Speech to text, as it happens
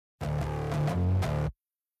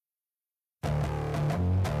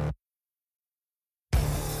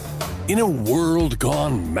In a world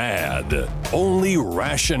gone mad, only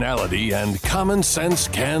rationality and common sense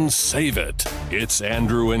can save it. It's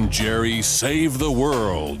Andrew and Jerry Save the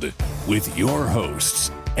World with your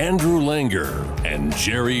hosts, Andrew Langer and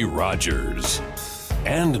Jerry Rogers.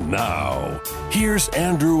 And now, here's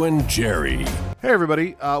Andrew and Jerry. Hey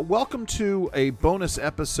everybody, welcome to a bonus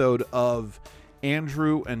episode of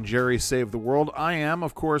Andrew and Jerry Save the World. I am,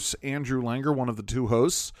 of course, Andrew Langer, one of the two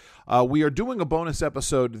hosts. We are doing a bonus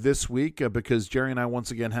episode this week because Jerry and I once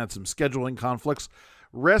again had some scheduling conflicts.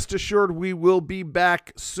 Rest assured, we will be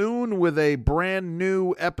back soon with a brand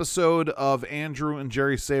new episode of Andrew and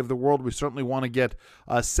Jerry Save the World. We certainly want to get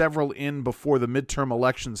several in before the midterm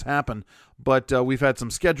elections happen, but we've had some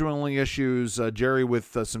scheduling issues. Jerry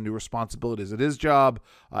with some new responsibilities at his job,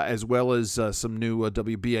 as well as some new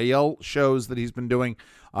WBAL shows that he's been doing,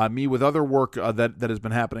 me with other work that has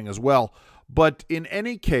been happening as well. But in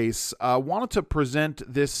any case, I wanted to present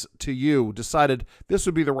this to you, decided this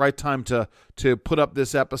would be the right time to put up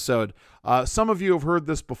this episode. Some of you have heard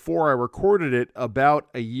this before. I recorded it about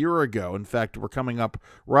a year ago. In fact, we're coming up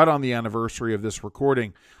right on the anniversary of this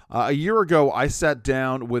recording. A year ago, I sat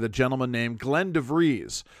down with a gentleman named Glen de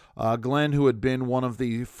Vries. Glen, who had been one of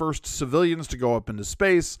the first civilians to go up into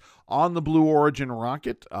space on the Blue Origin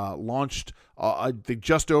rocket, launched I think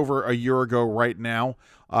just over a year ago right now.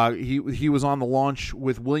 He was on the launch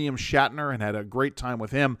with William Shatner and had a great time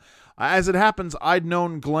with him. As it happens, I'd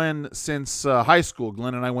known Glen since high school.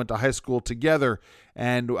 Glen and I went to high school together,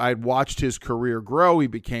 and I'd watched his career grow. He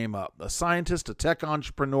became a scientist, a tech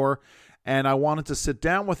entrepreneur, and I wanted to sit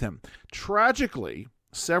down with him. Tragically,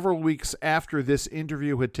 several weeks after this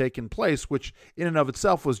interview had taken place, which in and of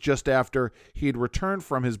itself was just after he had returned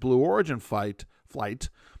from his Blue Origin flight,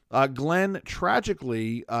 Glen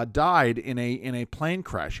tragically died in a plane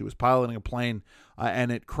crash. He was piloting a plane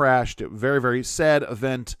and it crashed. A very, very sad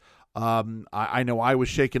event. I know I was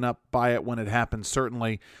shaken up by it when it happened,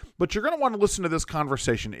 certainly. But you're going to want to listen to this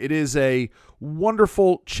conversation. It is a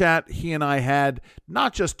wonderful chat he and I had,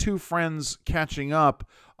 not just two friends catching up,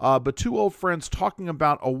 but two old friends talking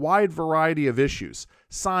about a wide variety of issues,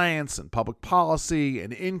 science and public policy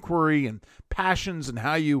and inquiry and passions and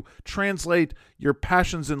how you translate your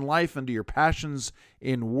passions in life into your passions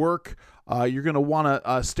in work. You're going to want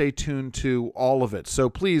to stay tuned to all of it. So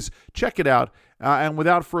please check it out. And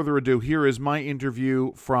without further ado, here is my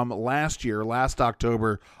interview from last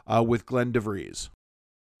October, with Glen de Vries.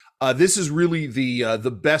 This is really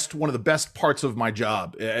the best, one of the best parts of my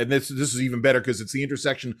job, and this is even better because it's the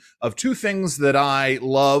intersection of two things that I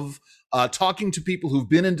love: talking to people who've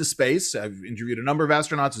been into space. I've interviewed a number of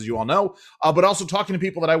astronauts, as you all know, but also talking to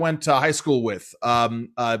people that I went to high school with.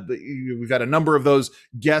 We've had a number of those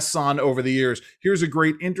guests on over the years. Here's a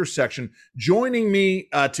great intersection. Joining me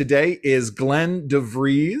today is Glen de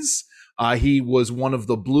Vries. He was one of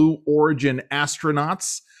the Blue Origin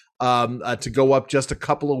astronauts to go up just a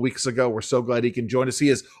couple of weeks ago. We're so glad he can join us. He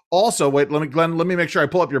is also, Glen, let me make sure I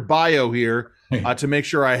pull up your bio here to make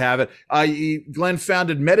sure I have it. Glen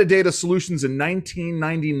founded Metadata Solutions in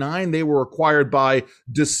 1999. They were acquired by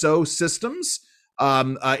Dassault Systems.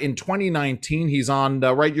 In 2019, he's on,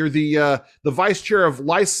 right, you're the vice chair of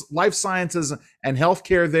life sciences and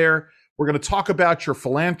healthcare there. We're going to talk about your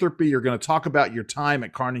philanthropy. You're going to talk about your time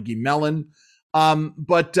at Carnegie Mellon.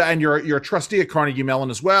 And you're a trustee at Carnegie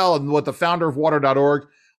Mellon as well, and what the founder of water.org.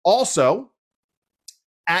 Also,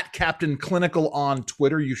 at Captain Clinical on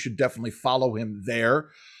Twitter. You should definitely follow him there.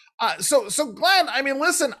 So Glen, I mean,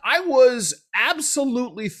 listen, I was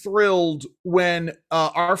absolutely thrilled when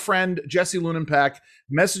our friend Jesse Lunenpack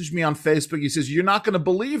messaged me on Facebook. He says, "You're not going to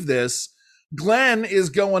believe this. Glen is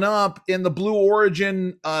going up in the Blue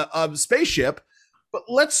Origin spaceship." But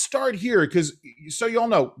let's start here because, so you all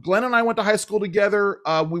know, Glen and I went to high school together.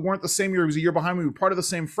 We weren't the same year. He was a year behind me. We were part of the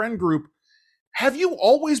same friend group. Have you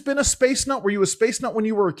always been a space nut? Were you a space nut when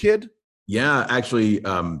you were a kid? Yeah, actually,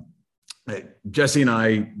 Jesse and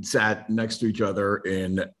I sat next to each other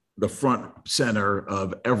in the front center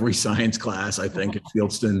of every science class, I think, at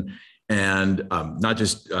Fieldston. And not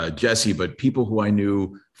just Jesse, but people who I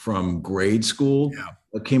knew from grade school. Yeah.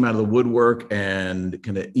 Came out of the woodwork and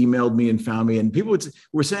kind of emailed me and found me. And people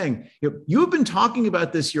were saying, you have been talking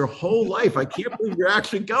about this your whole life. I can't believe you're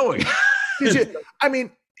actually going.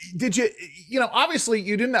 Did you, obviously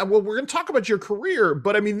you didn't, well, we're going to talk about your career,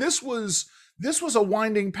 but I mean, this was a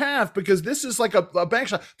winding path because this is like a bank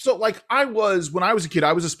shot. So like when I was a kid,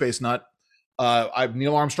 I was a space nut.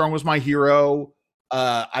 Neil Armstrong was my hero.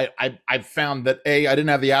 I found that I didn't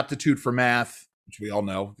have the aptitude for math, which we all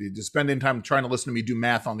know. Just spending time trying to listen to me do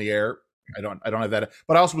math on the air, I don't have that.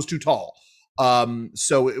 But I also was too tall.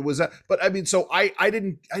 So it was, but I mean, so I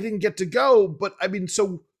didn't get to go, but I mean,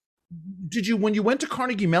 so did you, when you went to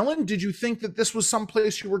Carnegie Mellon, did you think that this was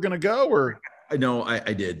someplace you were going to go, or? I know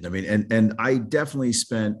I did. I mean, and I definitely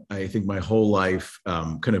spent, I think, my whole life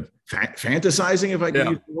kind of fantasizing, if I could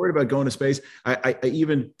use the word, about going to space. I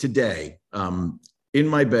even today, in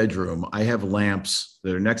my bedroom, I have lamps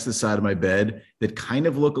that are next to the side of my bed that kind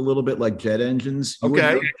of look a little bit like jet engines. You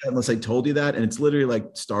wouldn't know that unless I told you that. And it's literally like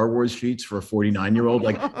Star Wars sheets for a 49-year-old.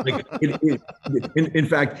 In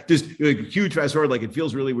fact, just a huge fast forward, like it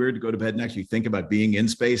feels really weird to go to bed and actually think about being in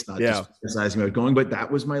space, not just fantasizing about going. But that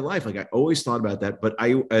was my life. Like I always thought about that. But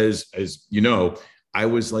I, as you know, I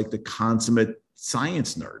was like the consummate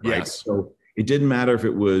science nerd. Right? Yes. So it didn't matter if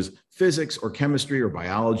it was physics or chemistry or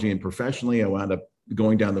biology. And professionally, I wound up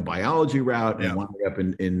going down the biology route and winding up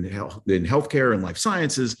in healthcare and life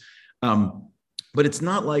sciences. But it's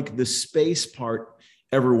not like the space part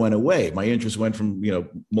ever went away. My interest went from,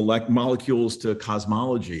 molecules to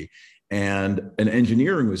cosmology, and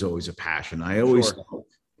engineering was always a passion. I always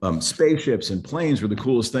thought spaceships and planes were the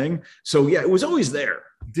coolest thing. So yeah, it was always there.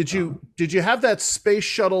 Did you have that space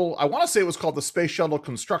shuttle? I want to say it was called the Space Shuttle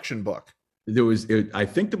Construction Book. I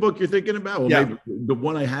think the book you're thinking about, maybe the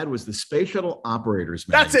one I had was the Space Shuttle Operators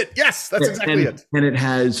Manual. That's it. Yes, that's exactly it. And it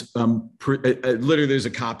has literally, there's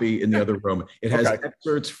a copy in the other room. It has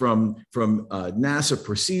excerpts from NASA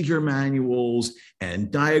procedure manuals and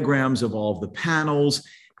diagrams of all of the panels.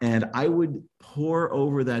 And I would pore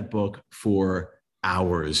over that book for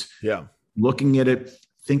hours. Yeah, looking at it,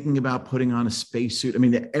 thinking about putting on a spacesuit. I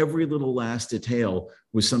mean, every little last detail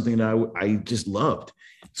was something that I just loved.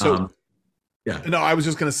 So. No, I was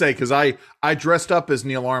just going to say, because I dressed up as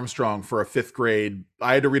Neil Armstrong for a 5th grade.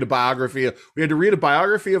 I had to read a biography. We had to read a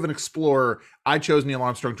biography of an explorer. I chose Neil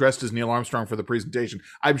Armstrong, dressed as Neil Armstrong for the presentation.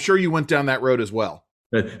 I'm sure you went down that road as well.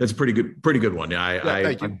 That's a pretty good one. Yeah,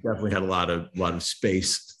 I definitely had a lot of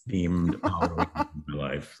space themed in my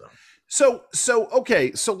life. So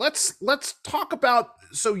okay. So let's talk about.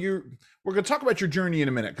 We're going to talk about your journey in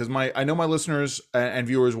a minute, because I know my listeners and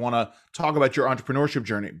viewers want to talk about your entrepreneurship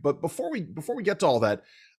journey. But before we get to all that,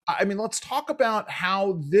 I mean, let's talk about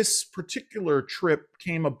how this particular trip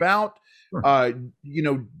came about. Sure.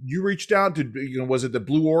 You reached out to, was it the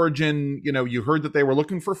Blue Origin? You heard that they were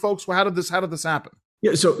looking for folks. Well, how did this happen?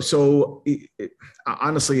 Yeah. So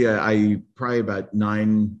honestly, I probably about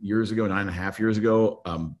 9.5 years ago,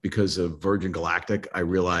 because of Virgin Galactic, I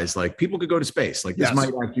realized like people could go to space. Like this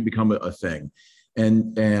might actually become a thing.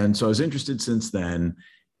 And so I was interested since then,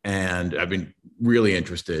 and I've been really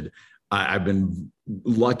interested. I've been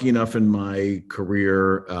lucky enough in my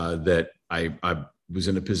career that I was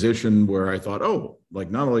in a position where I thought,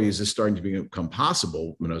 not only is this starting to become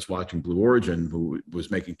possible, when I was watching Blue Origin, who was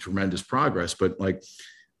making tremendous progress, but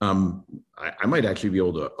I might actually be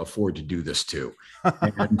able to afford to do this too.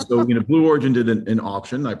 And so, Blue Origin did an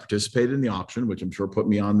auction. I participated in the auction, which I'm sure put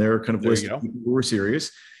me on their kind of list of people who were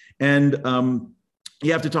serious. And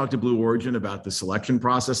you have to talk to Blue Origin about the selection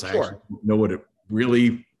process. I actually don't know what it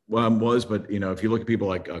really was, but if you look at people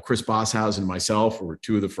like Chris Boshouse and myself, who were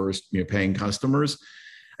two of the first paying customers,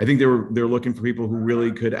 I think they're looking for people who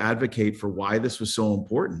really could advocate for why this was so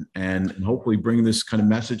important and hopefully bring this kind of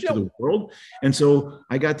message to the world. And so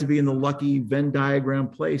I got to be in the lucky Venn diagram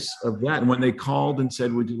place of that. And when they called and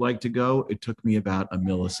said, "Would you like to go?" It took me about a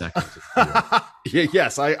millisecond.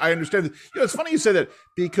 Yes, I understand. It's funny you say that,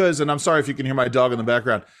 because, and I'm sorry if you can hear my dog in the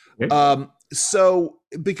background. Okay.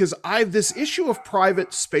 Because this issue of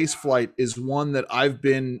private space flight is one that I've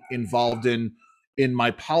been involved in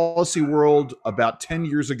my policy world. About 10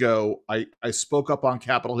 years ago, I spoke up on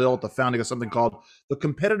Capitol Hill at the founding of something called the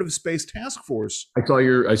Competitive Space Task Force. I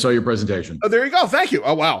saw your presentation. Oh, there you go. Thank you.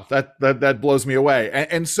 Oh, wow. That blows me away.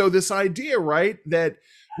 And so this idea, right, that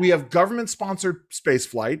we have government-sponsored space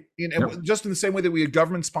flight, just in the same way that we have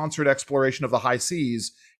government-sponsored exploration of the high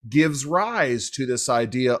seas, gives rise to this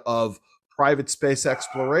idea of private space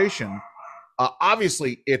exploration.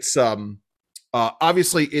 Obviously, it's there's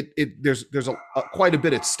quite a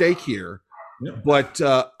bit at stake here, but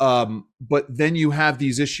then you have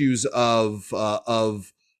these issues of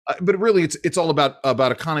but really it's all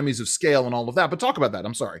about economies of scale and all of that. But talk about that.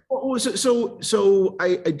 I'm sorry. So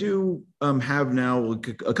I do have now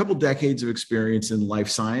a couple decades of experience in life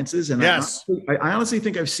sciences, and I honestly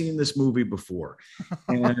think I've seen this movie before,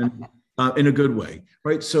 and in a good way,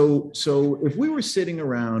 right? So if we were sitting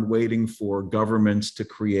around waiting for governments to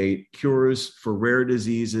create cures for rare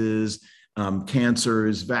diseases,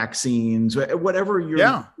 cancers, vaccines, whatever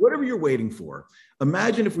you're waiting for,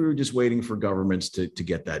 imagine if we were just waiting for governments to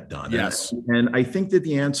get that done. Yes. And I think that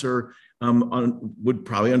the answer would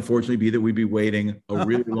probably unfortunately be that we'd be waiting a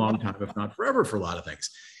really long time, if not forever, for a lot of things.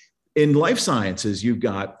 In life sciences, you've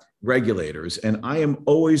got regulators, and I am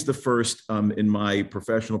always the first in my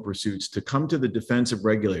professional pursuits to come to the defense of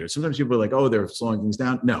regulators. Sometimes people are like, "Oh, they're slowing things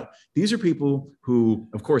down." No, these are people who,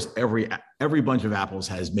 of course, every bunch of apples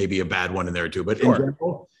has maybe a bad one in there too, but in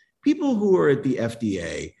general, people who are at the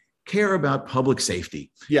FDA care about public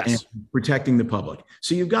safety and protecting the public.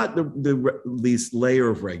 So you've got this layer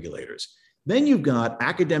of regulators. Then you've got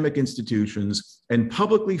academic institutions and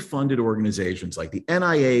publicly funded organizations like the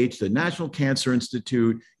NIH, the National Cancer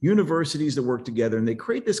Institute, universities that work together, and they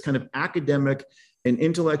create this kind of academic and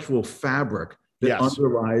intellectual fabric that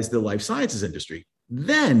underlies the life sciences industry.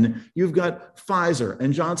 Then you've got Pfizer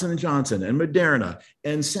and Johnson & Johnson and Moderna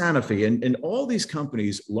and Sanofi and all these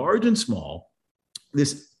companies, large and small,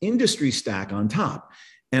 this industry stack on top.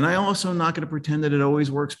 And I also am not going to pretend that it always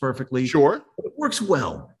works perfectly. Sure. It works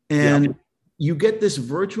well. And you get this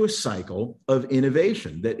virtuous cycle of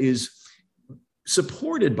innovation that is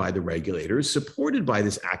supported by the regulators, supported by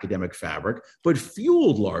this academic fabric, but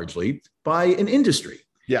fueled largely by an industry.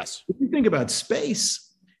 Yes. If you think about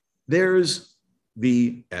space, there's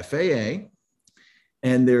the FAA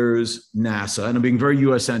and there's NASA, and I'm being very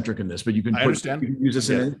US-centric in this, but you can use this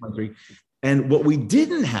in any country. And what we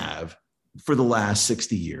didn't have for the last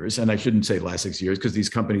 60 years, and I shouldn't say last 60 years because these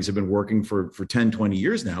companies have been working for 10, 20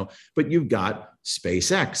 years now, but you've got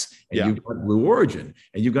SpaceX, and you've got Blue Origin,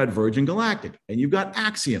 and you've got Virgin Galactic, and you've got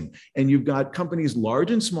Axiom, and you've got companies large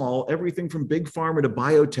and small, everything from big pharma to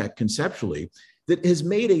biotech conceptually, that has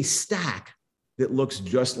made a stack that looks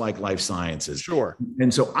just like life sciences. Sure.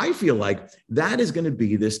 And so I feel like that is going to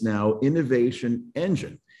be this now innovation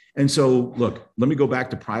engine. And so, look, let me go back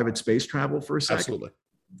to private space travel for a second. Absolutely.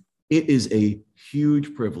 It is a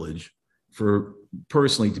huge privilege for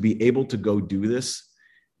personally to be able to go do this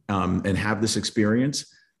and have this experience.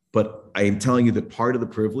 But I am telling you that part of the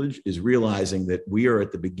privilege is realizing that we are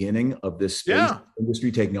at the beginning of this space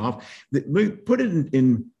industry taking off. Let me put it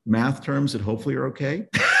in math terms that hopefully are okay.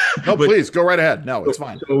 No, please go right ahead. No, it's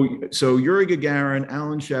fine. So Yuri Gagarin,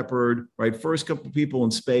 Alan Shepard, right? First couple of people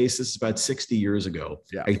in space. This is about 60 years ago.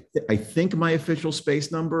 Yeah. I think my official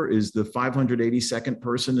space number is the 582nd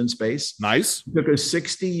person in space. Nice. It took us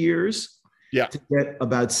 60 years to get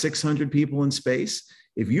about 600 people in space.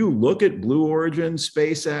 If you look at Blue Origin,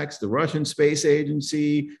 SpaceX, the Russian Space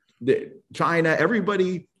Agency, China,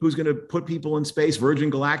 everybody who's going to put people in space, Virgin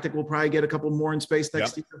Galactic will probably get a couple more in space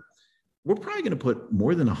next year. We're probably going to put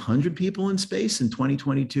more than 100 people in space in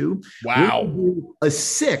 2022. Wow. A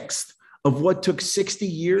sixth of what took 60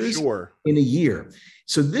 years in a year.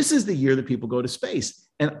 So this is the year that people go to space.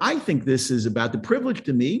 And I think this is about the privilege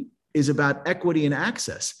to me is about equity and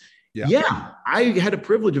access. Yeah, I had a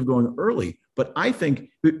privilege of going early, but I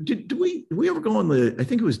think, did we ever go on I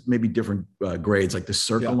think it was maybe different grades, like the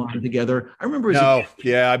circle line together. I remember.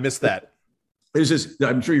 I missed that. There's this,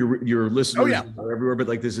 I'm sure your listeners are everywhere, but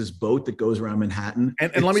like there's this boat that goes around Manhattan.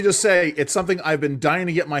 And let me just say, it's something I've been dying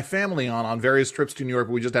to get my family on various trips to New York,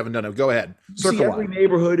 but we just haven't done it. Go ahead. See every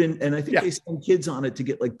neighborhood, and I think they send kids on it to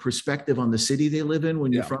get like perspective on the city they live in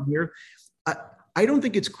when you're from here. I don't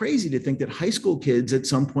think it's crazy to think that high school kids at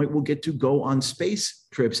some point will get to go on space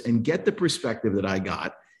trips and get the perspective that I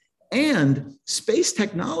got. And space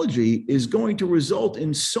technology is going to result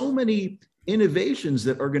in so many innovations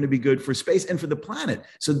that are going to be good for space and for the planet.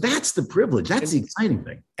 So that's the privilege. That's the exciting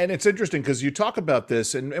thing. And it's interesting because you talk about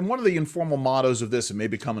this, and one of the informal mottos of this, and may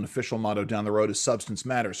become an official motto down the road, is substance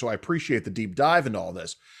matters. So I appreciate the deep dive into all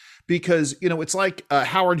this because, it's like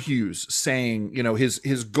Howard Hughes saying,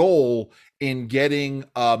 his goal in getting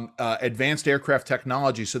advanced aircraft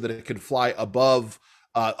technology so that it could fly above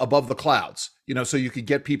the clouds, so you could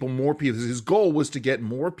get more people. His goal was to get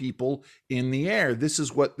more people in the air. This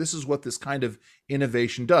is what this kind of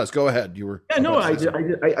innovation does. Go ahead. You were. Yeah, no,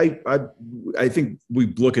 I think we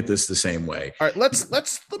look at this the same way. All right,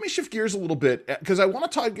 let me shift gears a little bit because I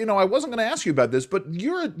want to talk. I wasn't going to ask you about this, but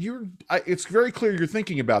it's very clear you're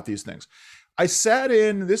thinking about these things. I sat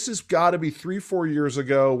in, this has got to be 3-4 years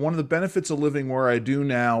ago. One of the benefits of living where I do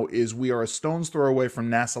now is we are a stone's throw away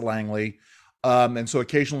from NASA Langley. And so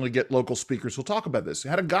occasionally get local speakers who'll talk about this. I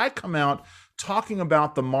had a guy come out talking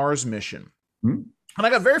about the Mars mission. And I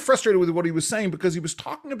got very frustrated with what he was saying because he was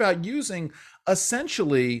talking about using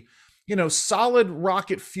essentially, solid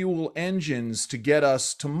rocket fuel engines to get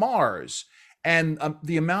us to Mars and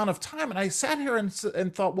the amount of time. And I sat here and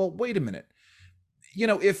thought, well, wait a minute.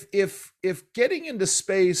 If getting into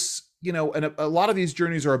space, and a lot of these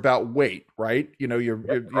journeys are about weight, right? You're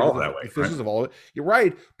all that way. Physics of all of it. You're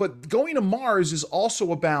right. But going to Mars is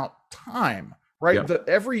also about time, right? Yep.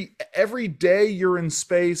 Every day you're in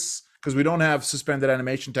space, because we don't have suspended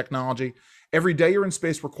animation technology. Every day you're in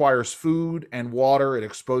space requires food and water. It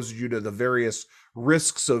exposes you to the various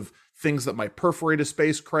risks of things that might perforate a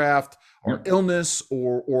spacecraft, or Yep. illness,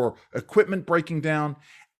 or equipment breaking down.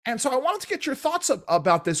 And so I wanted to get your thoughts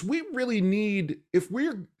about this. We really need, if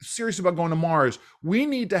we're serious about going to Mars, we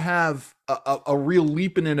need to have a real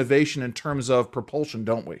leap in innovation in terms of propulsion,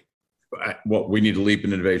 don't we? Well, we need to leap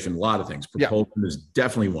in innovation. A lot of things. Propulsion is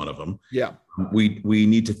definitely one of them. Yeah. We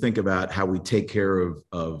need to think about how we take care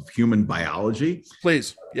of human biology.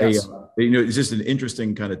 Please. Yes. It's just an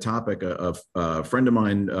interesting kind of topic. A friend of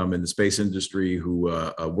mine in the space industry who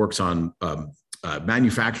works on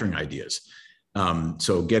manufacturing ideas.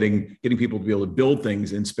 So getting people to be able to build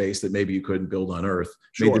things in space that maybe you couldn't build on Earth.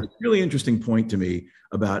 Sure. Made a really interesting point to me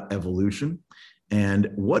about evolution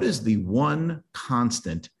and what is the one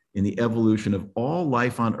constant in the evolution of all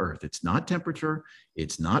life on Earth. It's not temperature.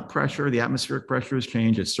 It's not pressure. The atmospheric pressure has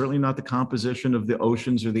changed. It's certainly not the composition of the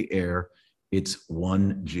oceans or the air. It's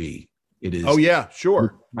 1G. It is. Oh yeah,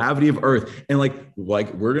 sure. Gravity of Earth. And like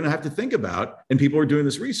we're going to have to think about, and people are doing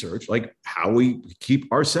this research, like how we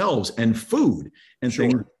keep ourselves and food and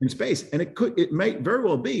things in space. And it may very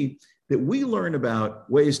well be that we learn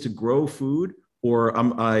about ways to grow food. Or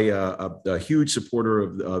I'm a huge supporter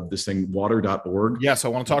of this thing, water.org. Yes, I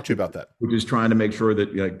want to talk to you about that. Which is trying to make sure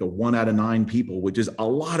that like the 1 out of 9 people, which is a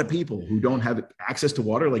lot of people who don't have access to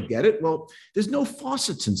water, like get it? Well, there's no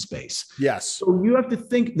faucets in space. Yes. So you have to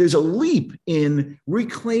think there's a leap in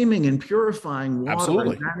reclaiming and purifying water.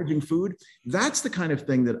 Absolutely. And managing food. That's the kind of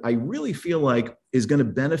thing that I really feel like is going to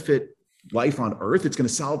benefit life on Earth. It's going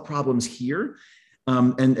to solve problems here.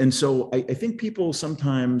 And so I think people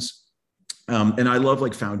sometimes, and I love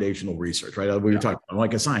like foundational research, right? We were talking, I'm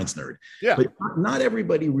like a science nerd. Yeah. But not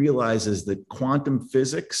everybody realizes that quantum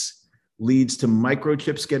physics leads to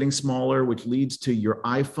microchips getting smaller, which leads to your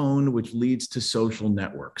iPhone, which leads to social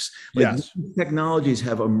networks. Like yes. These technologies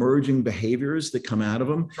have emerging behaviors that come out of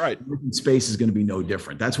them. Right. Space is going to be no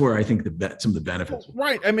different. That's where I think some of the benefits.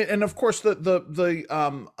 Right. I mean, and of course, we have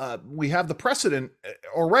the precedent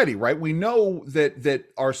already, right? We know that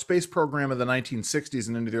our space program in the 1960s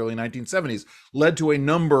and into the early 1970s led to a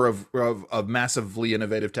number of massively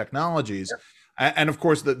innovative technologies. Yeah. And of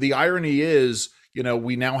course, the irony is,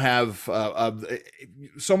 we now have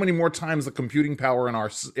so many more times the computing power in our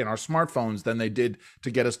smartphones than they did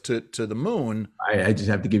to get us to the moon. I just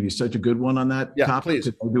have to give you such a good one on that topic. Please.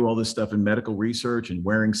 I do all this stuff in medical research and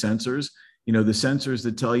wearing sensors. The sensors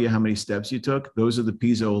that tell you how many steps you took, those are the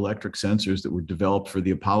piezoelectric sensors that were developed for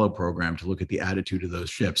the Apollo program to look at the attitude of those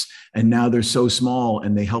ships. And now they're so small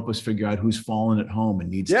and they help us figure out who's fallen at home and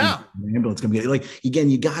needs an ambulance. Can be like, again,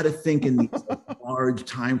 you got to think in these large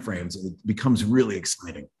timeframes, and it becomes really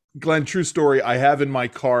exciting. Glen, true story. I have in my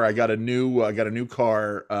car, I got a new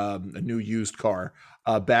car, a new used car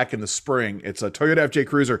back in the spring. It's a Toyota FJ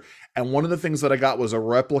Cruiser. And one of the things that I got was a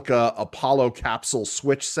replica Apollo capsule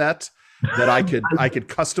switch set that I could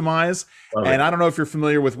customize. And I don't know if you're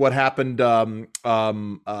familiar with what happened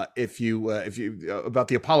if you about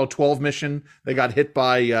the Apollo 12 mission. They got hit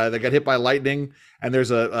by lightning, and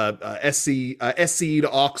there's a SC to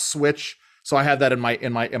aux switch. So I have that in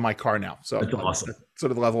my car now. So that's awesome. That's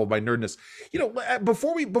sort of the level of my nerdness.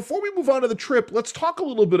 Before we move on to the trip, let's talk a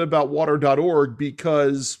little bit about water.org,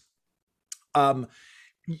 because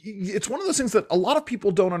it's one of those things that a lot of people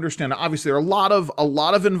don't understand. Obviously, there are a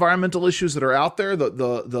lot of environmental issues that are out there. I don't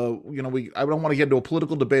want to get into a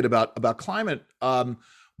political debate about climate.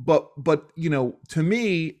 But to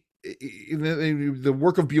me, the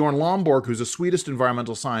work of Bjorn Lomborg, who's a Swedish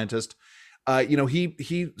environmental scientist,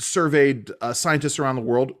 he surveyed scientists around the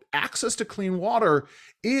world. Access to clean water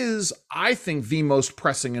is, I think, the most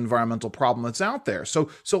pressing environmental problem that's out there. So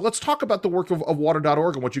let's talk about the work of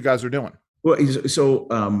water.org and what you guys are doing. Well, so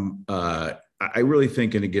I really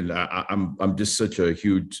think, and again, I'm just such a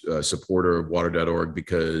huge supporter of water.org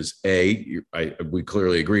because we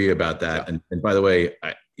clearly agree about that. Yeah. And by the way,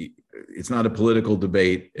 it's not a political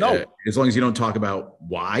debate. No. As long as you don't talk about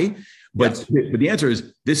why, but the answer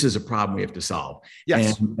is this is a problem we have to solve.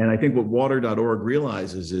 Yes. And I think what water.org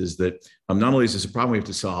realizes is that not only is this a problem we have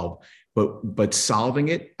to solve, but solving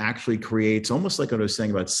it actually creates, almost like what I was saying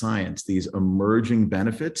about science, these emerging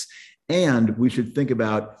benefits. And we should think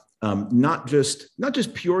about not just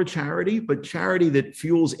pure charity, but charity that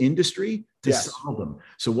fuels industry to solve them.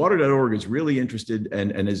 So water.org is really interested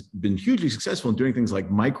and has been hugely successful in doing things like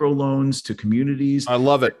microloans to communities. I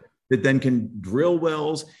love it. that then can drill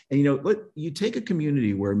wells. And, you take a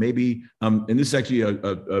community where maybe, and this is actually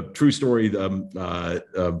a true story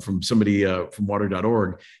from somebody from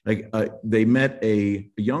water.org. They met a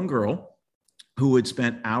young girl who had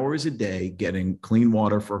spent hours a day getting clean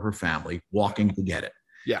water for her family, walking to get it.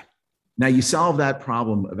 Yeah. Now you solve that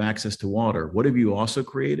problem of access to water. What have you also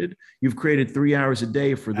created? You've created 3 hours a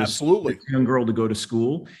day for this young girl to go to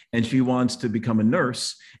school, and she wants to become a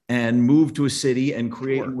nurse and move to a city and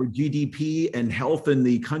create more GDP and health in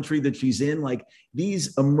the country that she's in. Like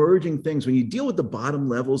these emerging things, when you deal with the bottom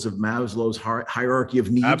levels of Maslow's hierarchy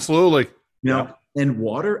of needs. Absolutely. And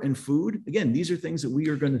water and food, again, these are things that we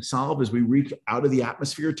are going to solve as we reach out of the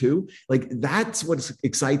atmosphere too. Like that's what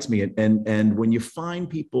excites me. And when you find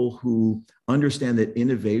people who understand that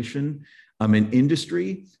innovation and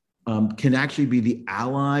industry can actually be the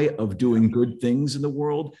ally of doing good things in the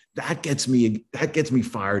world, that gets me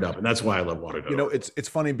fired up. And that's why I love water. It's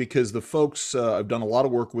funny because the folks, I've done a lot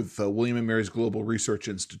of work with William and Mary's Global Research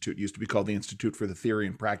Institute, used to be called the Institute for the Theory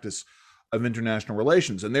and Practice of International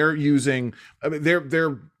Relations, and they're using,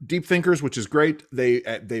 they're deep thinkers, which is great. They're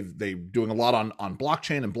doing a lot on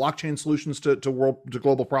blockchain and blockchain solutions to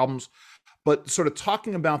global problems, but sort of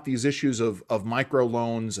talking about these issues of micro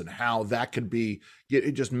loans and how that could be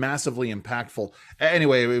just massively impactful.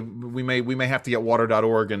 Anyway, we may have to get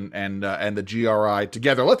water.org and the GRI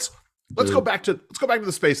together. Let's go back to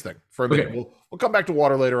the space thing for a minute. Okay. We'll come back to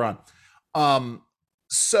water later on.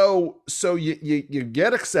 So you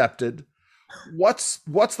get accepted. What's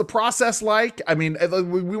the process like? I mean,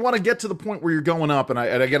 we want to get to the point where you're going up, and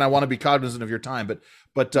again, I want to be cognizant of your time,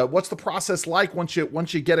 but what's the process like once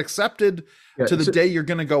you get accepted to the day you're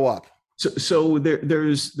going to go up? So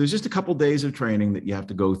there's just a couple days of training that you have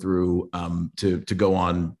to go through to go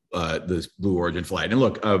on this Blue Origin flight. And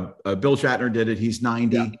look, Bill Shatner did it. He's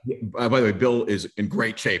 90. Yeah. By the way, Bill is in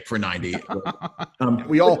great shape for 90.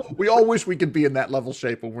 We all wish we could be in that level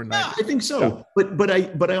shape when we're 90. Yeah, I think so. Yeah.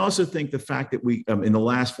 But I also think the fact that we in the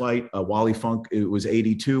last flight, Wally Funk, it was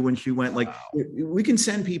 82 when she went. Like we can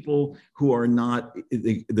send people who are not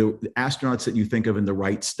the astronauts that you think of in the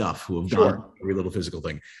right stuff, who have done every little physical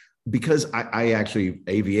thing. Because I actually,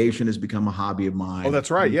 aviation has become a hobby of mine. Oh,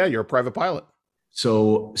 that's right. Yeah, you're a private pilot.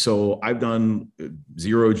 So I've done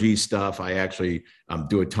zero G stuff. I actually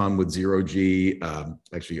do a ton with zero G.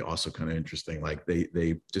 Actually, also kind of interesting. Like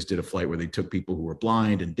they just did a flight where they took people who were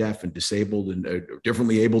blind and deaf and disabled and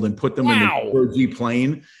differently abled and put them in the zero G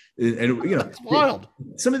plane. And that's wild.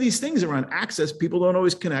 Some of these things around access, people don't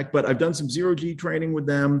always connect, but I've done some zero G training with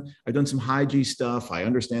them. I've done some high G stuff. I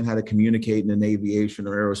understand how to communicate in an aviation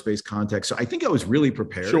or aerospace context. So I think I was really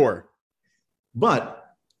prepared. Sure. But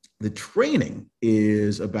the training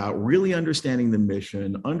is about really understanding the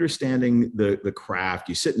mission, understanding the craft.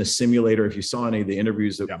 You sit in a simulator. If you saw any of the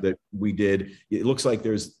interviews that we did, it looks like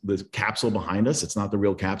there's the capsule behind us. It's not the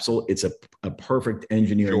real capsule. It's a perfect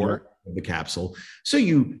engineering of the capsule. So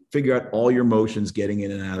you figure out all your motions getting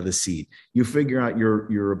in and out of the seat. You figure out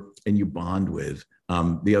and you bond with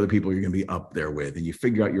the other people you're going to be up there with, and you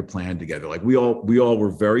figure out your plan together. Like we all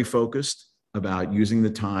were very focused about using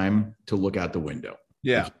the time to look out the window.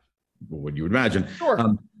 Yeah. What you would imagine.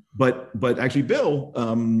 Sure. But actually, Bill,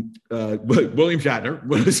 William Shatner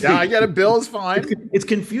was. Yeah, I get it. Bill is fine. It's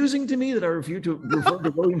confusing to me that I refuse to refer to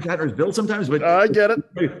William Shatner as Bill sometimes, but I get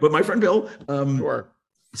it. But my friend Bill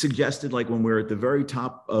suggested, like when we're at the very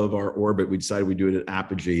top of our orbit, we decided we'd do it at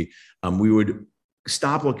apogee. We would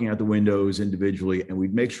stop looking out the windows individually, and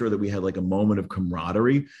we'd make sure that we had like a moment of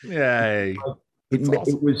camaraderie. Yay.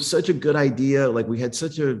 It was such a good idea. Like we had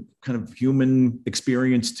such a kind of human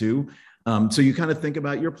experience too. So you kind of think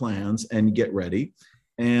about your plans and get ready,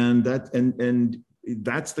 and that's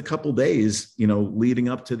the couple days, leading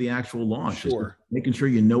up to the actual launch. Sure. Making sure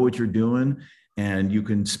you know what you're doing, and you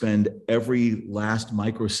can spend every last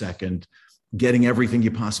microsecond getting everything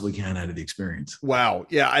you possibly can out of the experience. Wow.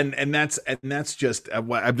 Yeah. And that's just,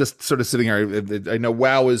 I'm just sort of sitting here. I know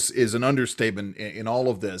wow is an understatement in all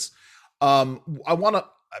of this. I want to,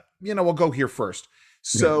 we'll go here first.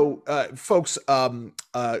 So, folks,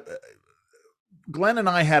 Glenn and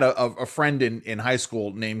I had a friend in high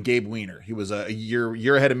school named Gabe Weiner. He was a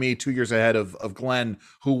year ahead of me, 2 years ahead of Glenn,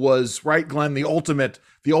 who was, right, Glenn, the ultimate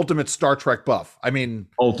Star Trek buff. I mean,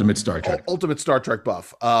 ultimate Star Trek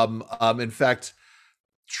buff. In fact,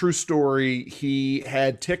 true story, he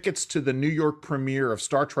had tickets to the New York premiere of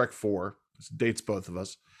Star Trek IV. This dates both of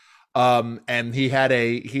us. And he had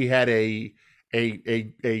a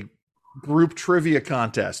group trivia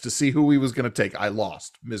contest to see who he was going to take. I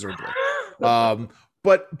lost miserably.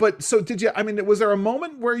 But so did you? I mean, was there a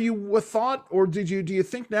moment where you thought, or do you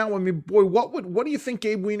think now? I mean, boy, what do you think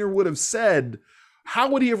Gabe Weiner would have said? How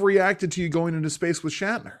would he have reacted to you going into space with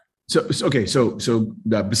Shatner? So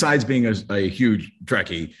besides being a huge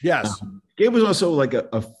Trekkie, Yes, Gabe was also like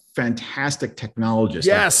a fantastic technologist.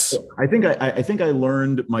 yes, I think I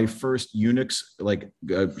learned my first Unix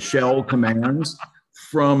shell commands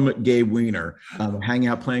from Gabe Weiner, hanging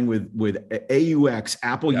out playing with AUX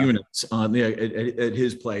Apple Unix at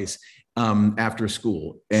his place after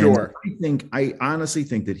school. And sure. I honestly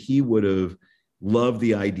think that he would have loved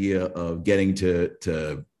the idea of getting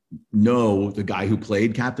to know the guy who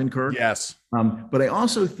played Captain Kirk. Yes. But I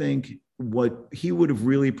also think what he would have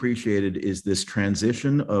really appreciated is this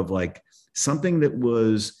transition of like something that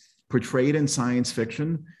was portrayed in science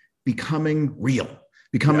fiction becoming real,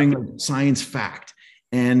 becoming science fact.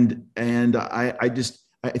 And I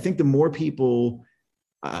think the more people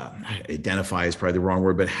identify is probably the wrong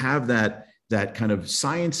word, but have that kind of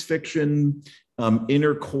science fiction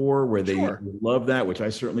inner core where they love that, which I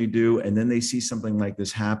certainly do, and then they see something like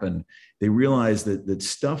this happen, they realize that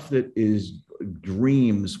stuff that is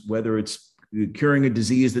dreams, whether it's curing a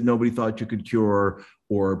disease that nobody thought you could cure,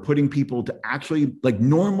 or putting people to actually, like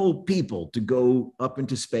normal people, to go up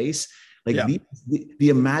into space, the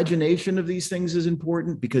imagination of these things is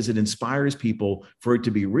important because it inspires people for it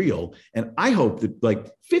to be real. And I hope that,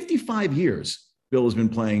 like, 55 years Bill has been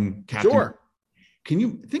playing Captain. Can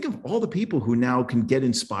you think of all the people who now can get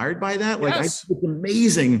inspired by that? Like, it's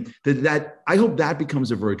amazing that I hope that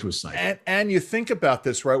becomes a virtuous cycle. And you think about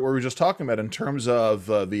this, right, where we were just talking about in terms of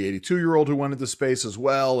the 82-year-old who went into space as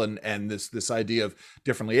well, and this idea of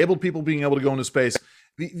differently abled people being able to go into space.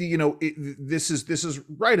 This is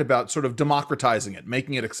right about sort of democratizing it,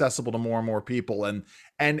 making it accessible to more and more people. And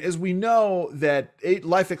as we know that age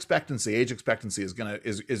expectancy is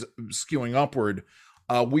skewing upward.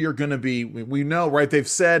 We are going to be, we know, right? They've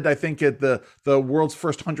said, I think the world's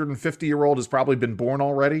first 150-year-old has probably been born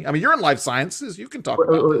already. I mean, you're in life sciences. You can talk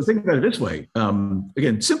about this. Think about it this way.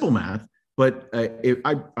 Again, simple math, but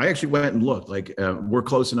I actually went and looked. Like, we're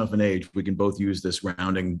close enough in age, we can both use this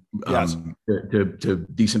rounding to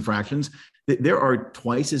decent fractions. There are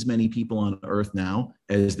twice as many people on Earth now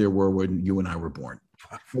as there were when you and I were born.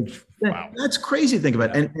 Wow. That's crazy to think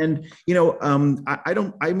about. I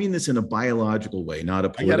mean this in a biological way, not a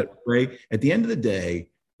political way. At the end of the day,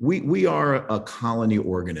 we are a colony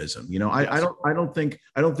organism. I don't think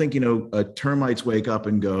termites wake up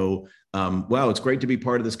and go, wow, it's great to be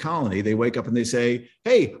part of this colony. They wake up and they say,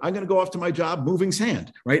 hey, I'm going to go off to my job moving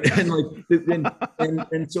sand, right?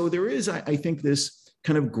 And so there is, I think, this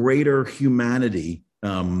kind of greater humanity.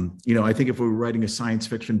 I think if we were writing a science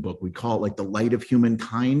fiction book, we'd call it like the light of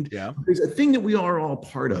humankind. Yeah. There's a thing that we are all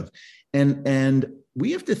part of. And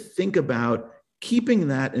we have to think about keeping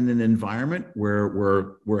that in an environment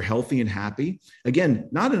where we're healthy and happy. Again,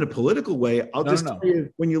 not in a political way. I'll just tell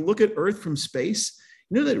you, when you look at Earth from space,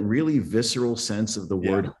 that really visceral sense of the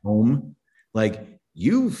word home, like,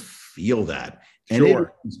 you feel that. And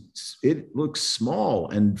it looks small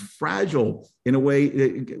and fragile in a way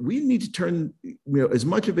that we need to turn as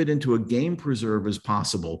much of it into a game preserve as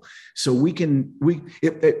possible. So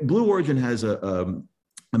Blue Origin has a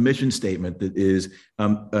mission statement that is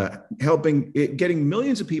getting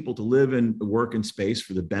millions of people to live and work in space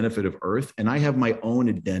for the benefit of Earth. And I have my own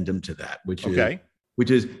addendum to that, which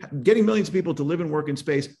is getting millions of people to live and work in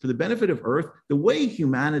space for the benefit of Earth, the way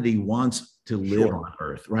humanity wants to live on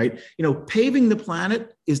Earth, right? Paving the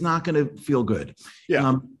planet is not going to feel good.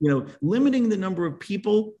 Yeah. Limiting the number of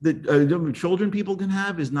people that children people can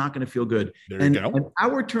have is not going to feel good. And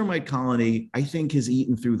our termite colony, I think, has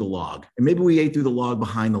eaten through the log, and maybe we ate through the log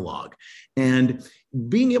behind the log. And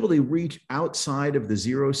being able to reach outside of the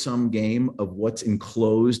zero-sum game of what's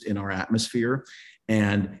enclosed in our atmosphere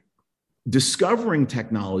and discovering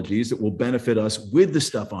technologies that will benefit us with the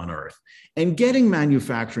stuff on Earth, and getting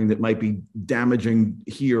manufacturing that might be damaging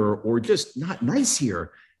here or just not nice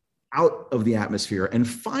here out of the atmosphere, and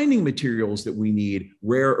finding materials that we need,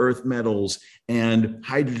 rare earth metals and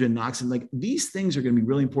hydrogen oxide. Like, these things are going to be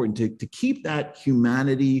really important to keep that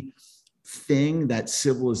humanity thing, that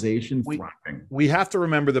civilization thriving. We have to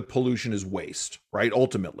remember that pollution is waste, right?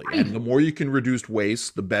 Ultimately. And the more you can reduce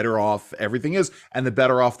waste, the better off everything is, and the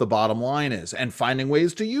better off the bottom line is, and finding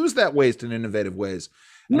ways to use that waste in innovative ways.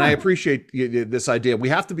 And I appreciate this idea. We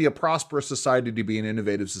have to be a prosperous society to be an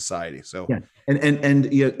innovative society. So yeah,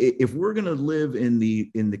 and you know, if we're going to live in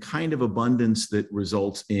the kind of abundance that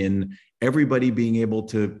results in everybody being able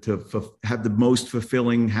to have the most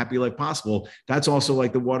fulfilling, happy life possible, that's also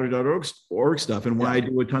like the water.org stuff, and why I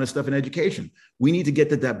do a ton of stuff in education. We need to get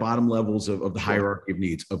to that bottom levels of the hierarchy of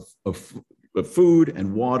needs of food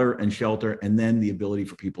and water and shelter, and then the ability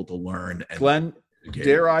for people to learn. And Glenn,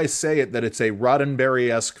 dare I say it, that it's a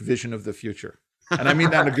Roddenberry-esque vision of the future. And I mean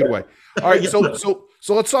that in a good way. All right, so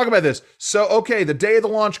let's talk about this. So, okay, the day of the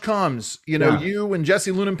launch comes. You know, you and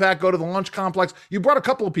Jesse Lunenpack go to the launch complex. You brought a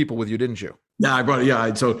couple of people with you, didn't you? Yeah, I brought it.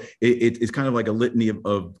 Yeah, so it's kind of like a litany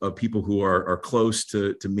of people who are close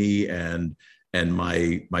to me and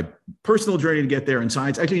my personal journey to get there in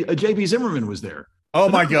science. Actually, JB Zimmerman was there. Oh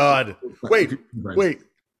my God! Wait.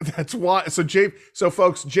 That's why. So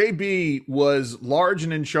folks, JB was large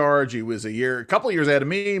and in charge. He was a couple of years ahead of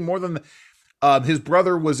me, more than. His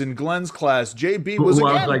brother was in Glen's class. JB was who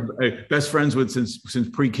I was like best friends with since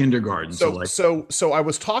pre-kindergarten. So I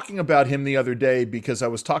was talking about him the other day because I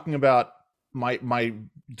was talking about my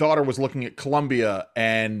daughter was looking at Columbia,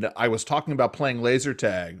 and I was talking about playing laser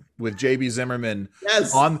tag with JB Zimmerman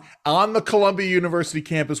on the Columbia University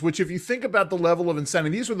campus, which if you think about the level of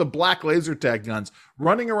insanity, these were the black laser tag guns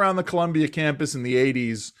running around the Columbia campus in the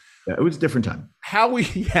 80s. Yeah, it was a different time.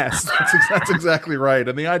 That's exactly right.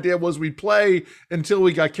 And the idea was we'd play until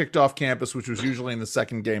we got kicked off campus, which was usually in the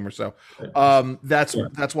second game or so. That's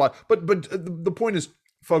why. But the point is,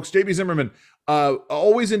 folks, JB Zimmerman,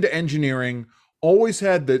 always into engineering, always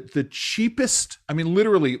had the cheapest. I mean,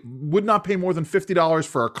 literally would not pay more than $50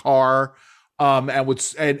 for a car.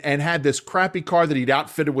 And had this crappy car that he'd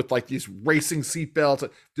outfitted with like these racing seatbelts.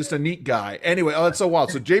 Just a neat guy. Anyway, that's so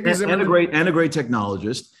wild. So JB Zimmerman, and a great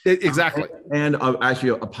technologist, exactly, and actually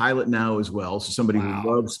a pilot now as well. So somebody who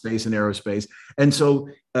loves space and aerospace. And so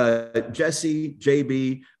Jesse,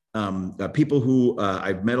 JB, people who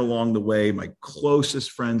I've met along the way, my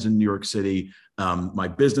closest friends in New York City. My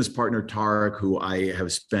business partner, Tarek, who I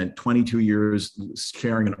have spent 22 years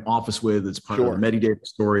sharing an office with. It's part of the Medidata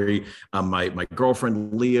story. My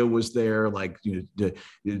girlfriend, Leah, was there. Like,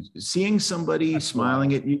 seeing somebody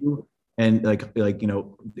smiling at you and like,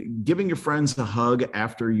 giving your friends a hug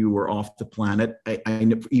after you were off the planet. I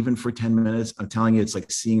even for 10 minutes, I'm telling you, it's like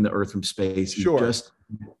seeing the Earth from space. Sure. Just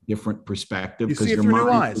different perspective. You see it through new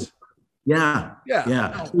eyes. Yeah.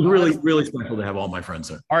 It was really, really special to have all my friends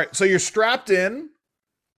there. All right, so you're strapped in.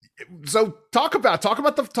 So talk about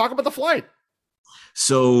the flight.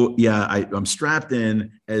 So I'm strapped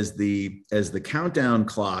in as the countdown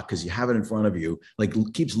clock, because you have it in front of you, like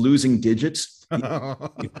keeps losing digits.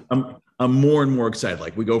 I'm more and more excited.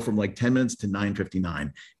 Like we go from like 10 minutes to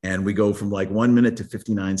 9:59, and we go from like 1 minute to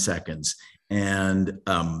 59 seconds, and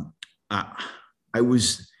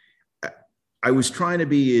I was trying to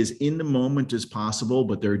be as in the moment as possible,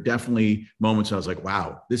 but there are definitely moments I was like,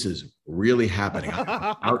 wow, this is really happening.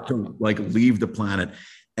 I'm out to like leave the planet.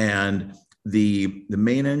 And the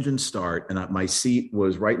main engine start, and my seat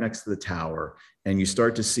was right next to the tower. And you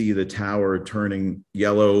start to see the tower turning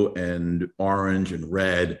yellow and orange and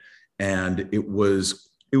red. And it was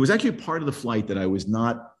actually part of the flight that I was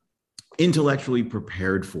not intellectually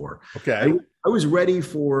prepared for. Okay. I was ready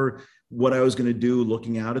for what I was going to do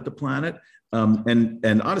looking out at the planet.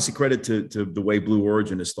 And honestly, credit to the way Blue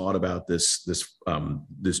Origin has thought about this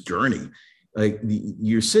journey. Like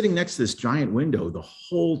you're sitting next to this giant window the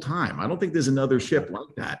whole time. I don't think there's another ship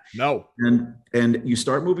like that. No. And you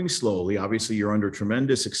start moving slowly. Obviously, you're under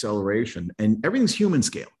tremendous acceleration, and everything's human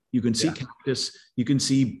scale. You can see cactus, you can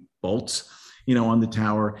see bolts, on the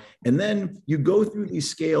tower. And then you go through these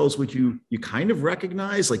scales, which you kind of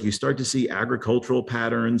recognize, like you start to see agricultural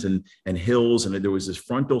patterns and hills. And there was this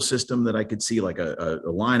frontal system that I could see, like a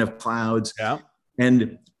line of clouds. Yeah.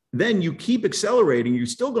 And then you keep accelerating. You're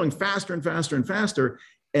still going faster and faster and faster.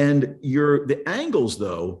 And the angles,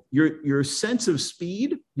 though, your sense of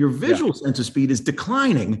speed, your visual sense of speed is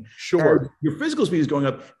declining. Sure. Your physical speed is going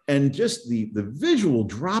up, and just the visual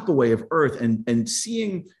drop away of Earth and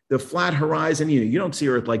seeing the flat horizon. You don't see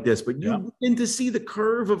Earth like this, but you begin to see the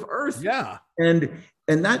curve of Earth. Yeah. And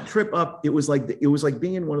that trip up, it was like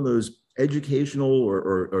being in one of those educational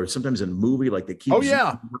or sometimes in a movie, like they keep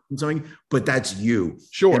something, but that's you.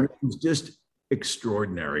 Sure. And it was just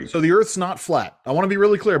extraordinary. So the Earth's not flat. I want to be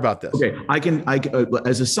really clear about this. Okay, I can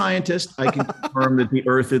as a scientist, I can confirm that the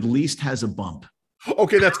Earth at least has a bump.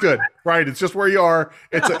 Okay, that's good. Right, it's just where you are.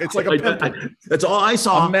 It's like a pimple. That's all I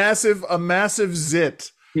saw. A massive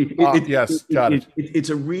zit. Yes, got it. It's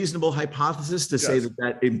a reasonable hypothesis to say Yes.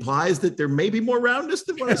 that implies that there may be more roundness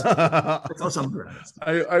than what I saw. I saw some roundness.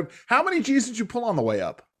 How many G's did you pull on the way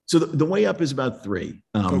up? So the way up is about 3,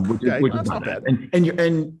 Okay, which that's is not bad.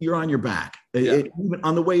 And you're on your back. Yeah. Even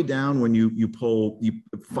on the way down, when you pull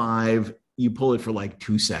 5, you pull it for like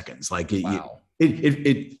 2 seconds. Like Wow.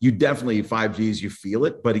 you definitely 5 Gs, you feel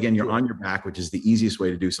it, but again, you're Sure. on your back, which is the easiest way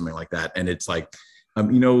to do something like that. And it's like,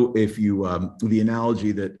 if you the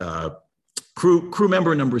analogy that crew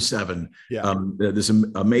member number 7, Yeah. this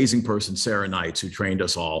amazing person, Sarah Knights, who trained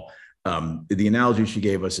us all. The analogy she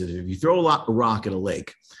gave us is if you throw a rock at a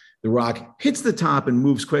lake, the rock hits the top and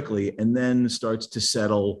moves quickly, and then starts to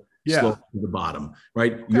settle slowly to the bottom.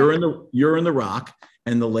 Right? Okay. You're in the rock,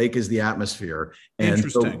 and the lake is the atmosphere. And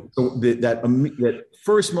interesting. So that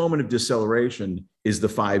first moment of deceleration is the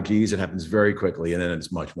 5 Gs. It happens very quickly, and then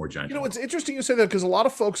it's much more gentle. It's interesting you say that, because a lot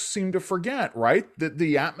of folks seem to forget, right, that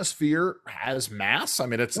the atmosphere has mass. I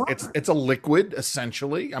mean, it's a liquid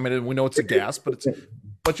essentially. I mean, we know it's a gas, but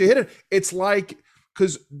you hit it. It's like,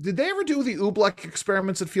 because did they ever do the oobleck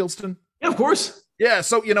experiments at Fieldston? Yeah, of course. Yeah,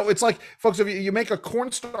 so it's like, folks, if you make a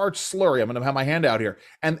cornstarch slurry, I'm going to have my hand out here,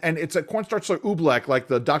 and it's a cornstarch slurry, oobleck, like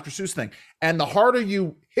the Dr. Seuss thing, and the harder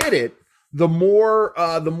you hit it, the more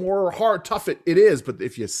tough it is. But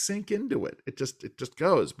if you sink into it, it just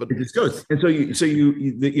goes. But it just goes. And so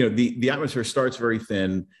the atmosphere starts very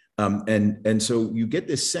thin. And so you get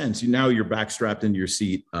this sense. Now you're back strapped into your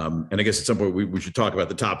seat. And I guess at some point we should talk about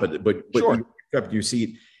the top, but sure. You're strapped into your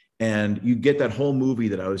seat, and you get that whole movie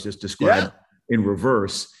that I was just describing in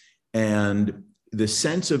reverse. And the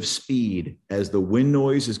sense of speed as the wind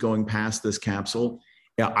noise is going past this capsule.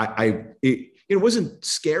 It wasn't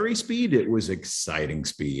scary speed. It was exciting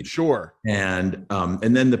speed. Sure. And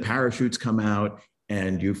then the parachutes come out,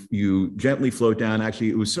 and you gently float down.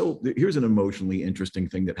 Actually, here's an emotionally interesting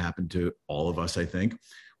thing that happened to all of us, I think.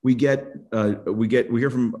 We hear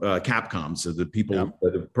from Capcom, so the people,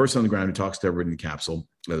 the person on the ground who talks to everybody in the capsule.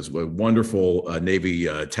 There's a wonderful Navy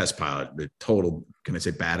test pilot, the total, can I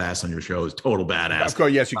say badass on your show? Is total badass. Of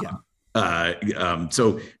course, yes, you can.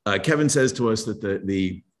 So Kevin says to us that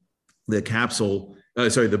the capsule,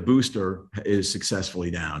 the booster is successfully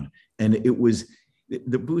down, and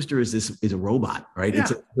the booster is a robot, right? Yeah.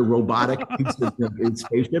 It's a robotic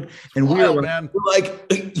spaceship, and we're like,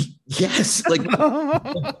 yes, like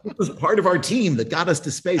this was part of our team that got us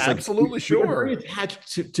to space. Absolutely, like, sure. We're very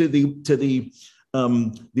attached to the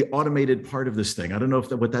automated part of this thing. I don't know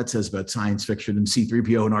what that says about science fiction and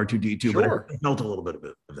C-3PO and R2-D2, sure. But I felt a little bit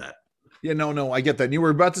of that. Yeah, no, I get that. And you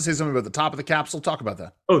were about to say something about the top of the capsule. Talk about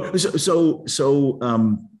that. Oh, so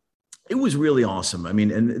it was really awesome. I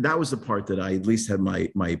mean, and that was the part that I at least had my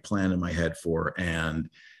plan in my head for. And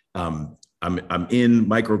I'm in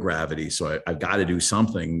microgravity, so I've got to do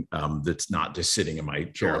something that's not just sitting in my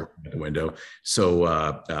chair at the window. So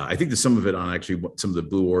I think there's some of it on actually some of the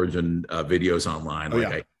Blue Origin videos online.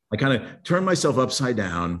 I kind of turn myself upside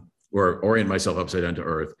down, or orient myself upside down to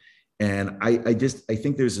Earth. And I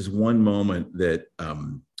think there's this one moment that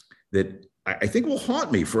I think will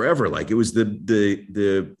haunt me forever. Like, it was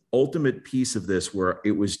the ultimate piece of this, where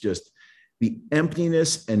it was just the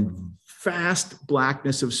emptiness and vast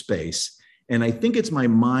blackness of space. And I think it's my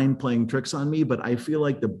mind playing tricks on me, but I feel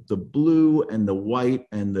like the blue and the white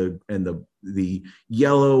and the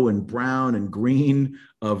yellow and brown and green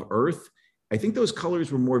of Earth, I think those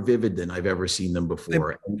colors were more vivid than I've ever seen them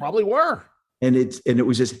before. They probably were. And it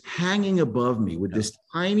was just hanging above me with this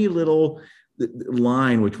tiny little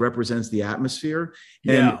line which represents the atmosphere.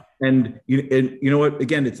 And you know what,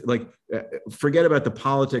 again, it's like, forget about the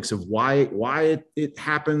politics of why it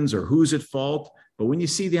happens or who's at fault. But when you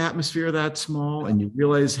see the atmosphere that small and you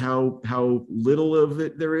realize how little of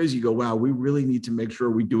it there is, you go, wow, we really need to make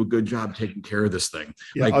sure we do a good job taking care of this thing.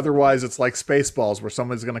 Yeah, otherwise it's like Spaceballs, where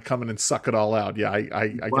someone's going to come in and suck it all out. Yeah,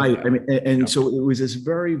 I right. I mean, and so it was this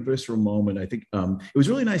very visceral moment. I think it was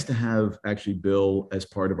really nice to have actually Bill as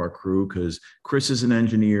part of our crew, because Chris is an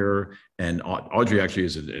engineer, and Audrey actually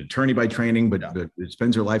is an attorney by training, but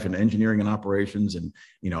spends her life in engineering and operations. And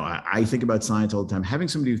I think about science all the time. Having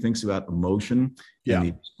somebody who thinks about emotion and the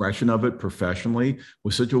expression of it professionally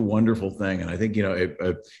was such a wonderful thing. And I think,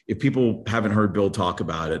 if people haven't heard Bill talk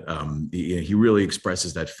about it, he really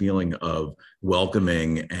expresses that feeling of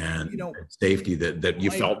welcoming and safety that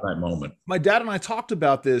you felt that moment. My dad and I talked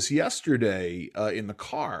about this yesterday in the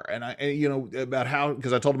car, and about how,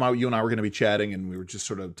 because I told him how you and I were going to be chatting, and we were just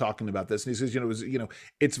sort of talking about this, and he says,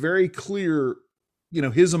 it's very clear,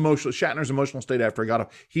 Shatner's emotional state after he got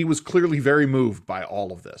off, he was clearly very moved by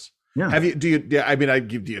all of this. Yeah. Have you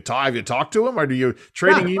talked to him, or do you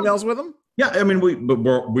trading emails with him? Yeah, I mean,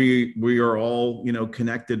 we are all,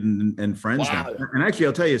 connected and friends now. Wow. And actually,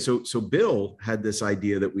 I'll tell you, so Bill had this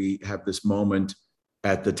idea that we have this moment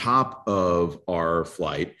at the top of our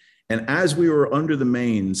flight, and as we were under the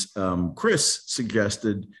mains, Chris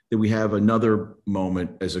suggested that we have another moment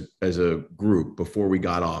as a group before we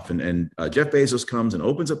got off, and Jeff Bezos comes and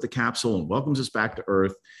opens up the capsule and welcomes us back to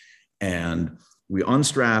Earth, and we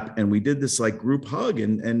unstrap and we did this like group hug,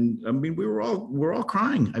 and I mean we're all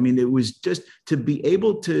crying. I mean, it was just to be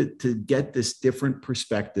able to get this different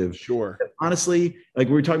perspective. Sure. Honestly, like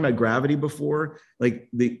we were talking about gravity before, like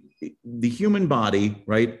the human body,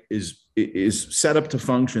 right, is set up to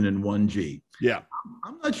function in 1G. Yeah.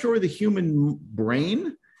 I'm not sure the human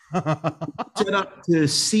brain set up to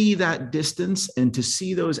see that distance and to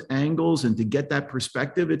see those angles and to get that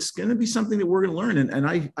perspective. It's going to be something that we're going to learn.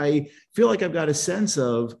 And I feel like I've got a sense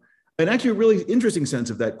of, and actually a really interesting sense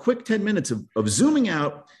of that quick 10 minutes of zooming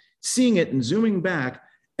out, seeing it and zooming back.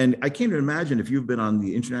 And I can't even imagine if you've been on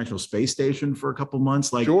the International Space Station for a couple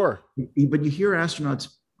months, like, sure. But you hear astronauts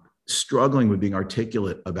struggling with being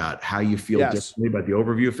articulate about how you feel differently about the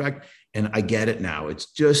overview effect. And I get it now.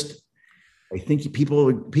 It's just, I think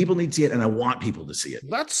people need to see it, and I want people to see it.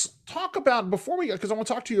 Let's talk about, before we, because I want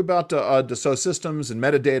to talk to you about Dassault Systems and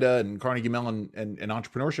metadata and Carnegie Mellon and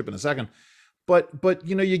entrepreneurship in a second. But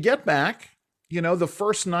you get back, the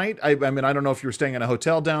first night. I mean, I don't know if you were staying in a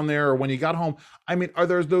hotel down there or when you got home. I mean, are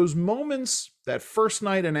there those moments that first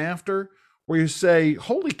night and after where you say,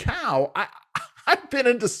 "Holy cow, I've been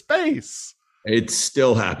into space"? It's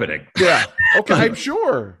still happening. Yeah. Okay. I'm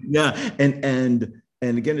sure. Yeah.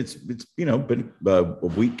 And again, it's been a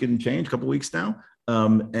week and change, a couple of weeks now.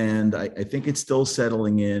 And I think it's still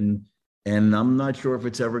settling in, and I'm not sure if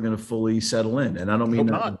it's ever going to fully settle in. And I don't mean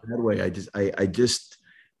that in a bad way.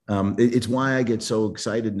 It's why I get so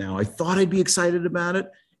excited now. I thought I'd be excited about it,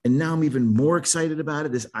 and now I'm even more excited about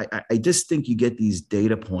it. I just think you get these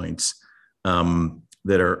data points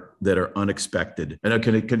that are unexpected. And I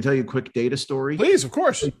can tell you a quick data story. Please, of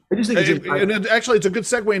course. I just think actually, it's a good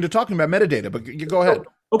segue into talking about metadata, but you go ahead.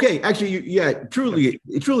 Okay, actually, truly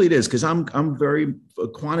it is, because I'm very a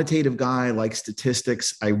quantitative guy, like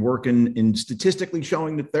statistics. I work in statistically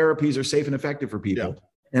showing that therapies are safe and effective for people. Yeah.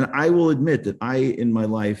 And I will admit that I, in my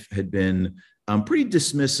life, had been pretty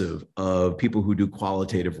dismissive of people who do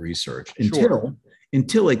qualitative research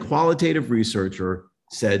until a qualitative researcher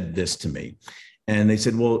said this to me. And they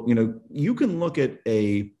said, well, you can look at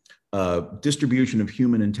a distribution of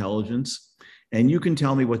human intelligence, and you can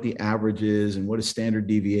tell me what the average is and what a standard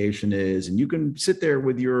deviation is. And you can sit there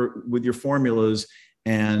with your formulas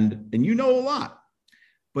and you know a lot.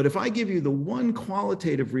 But if I give you the one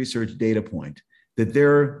qualitative research data point that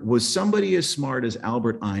there was somebody as smart as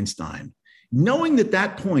Albert Einstein, knowing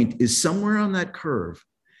that point is somewhere on that curve,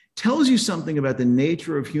 tells you something about the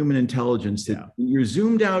nature of human intelligence that in your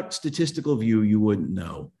zoomed out statistical view, you wouldn't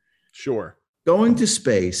know. Sure. Going to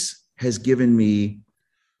space has given me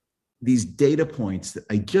these data points that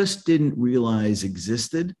I just didn't realize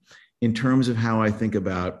existed in terms of how I think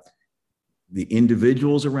about the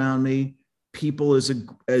individuals around me, people as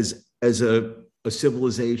a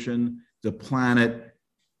civilization, the planet,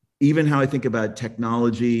 even how I think about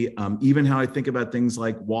technology, even how I think about things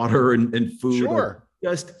like water and food. Sure.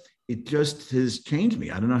 It just has changed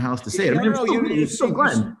me. I don't know how else to say it. You see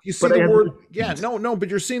the world. But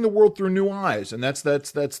you're seeing the world through new eyes. And there's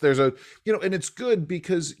a, and it's good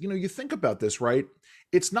because, you think about this, right?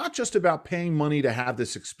 It's not just about paying money to have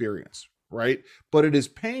this experience, right? But it is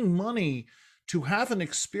paying money to have an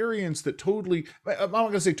experience that totally, I'm not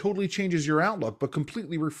going to say totally changes your outlook, but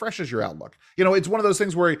completely refreshes your outlook. It's one of those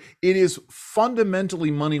things where it is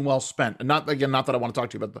fundamentally money well spent. And not that I want to talk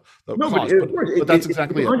to you about the cost, but that's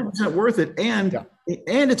exactly 100% worth it.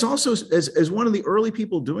 And it's also, as one of the early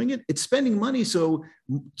people doing it, it's spending money so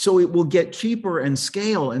it will get cheaper and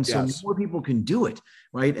scale. And so more people can do it,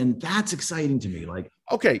 right? And that's exciting to me.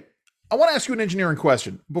 Okay. I want to ask you an engineering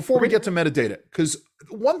question before we get to metadata, because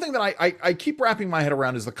one thing that I keep wrapping my head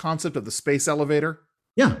around is the concept of the space elevator.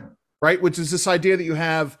 Yeah. Right. Which is this idea that you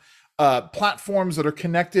have platforms that are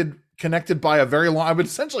connected by a very long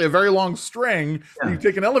string. Yeah. You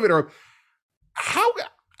take an elevator up.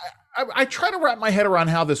 I try to wrap my head around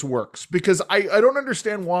how this works, because I don't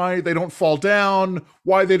understand why they don't fall down,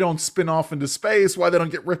 why they don't spin off into space, why they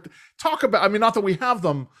don't get ripped. Not that we have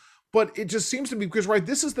them, but it just seems to me, because, right,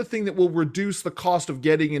 this is the thing that will reduce the cost of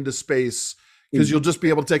getting into space, because you'll just be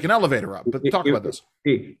able to take an elevator up. But talk about this.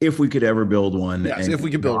 If we could ever build one. Yes, if we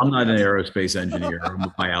could build one. I'm not an aerospace engineer. I'm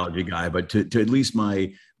a biology guy, but to at least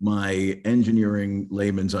my my engineering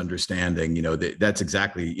layman's understanding, that's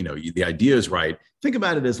exactly, the idea is right. Think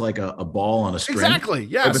about it as like a ball on a string. Exactly.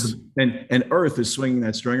 Yes. And Earth is swinging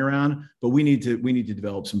that string around, but we need to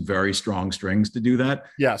develop some very strong strings to do that.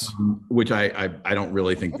 Yes. Which I don't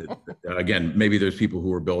really think that, again, maybe there's people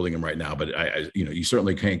who are building them right now, but you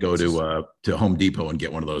certainly can't go to Home Depot and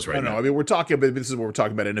get one of those right now. I mean, this is what we're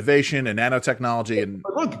talking about, innovation and nanotechnology. And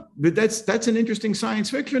look, but that's an interesting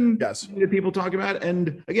science fiction yes. that people talk about.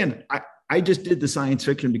 And again, I just did the science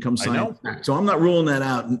fiction become science fact, so I'm not ruling that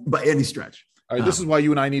out by any stretch. All right, this is why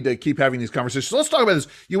you and I need to keep having these conversations. So let's talk about this.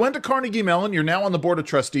 You went to Carnegie Mellon. You're now on the board of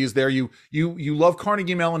trustees there. You love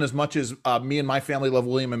Carnegie Mellon as much as me and my family love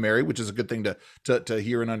William and Mary, which is a good thing to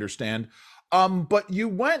hear and understand. But you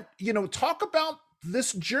went, talk about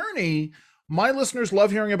this journey. My listeners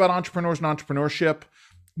love hearing about entrepreneurs and entrepreneurship.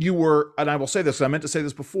 You were, and I will say this, I meant to say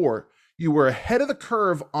this before, you were ahead of the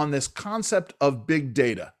curve on this concept of big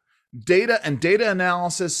data. Data and data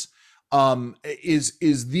analysis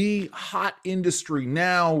is the hot industry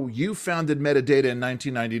now. You founded Metadata in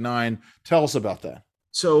 1999. Tell us about that.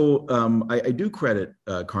 So I do credit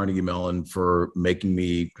Carnegie Mellon for making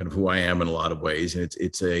me kind of who I am in a lot of ways. And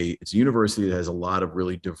it's a university that has a lot of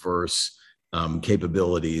really diverse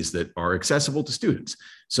capabilities that are accessible to students.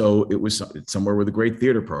 So it's somewhere with a great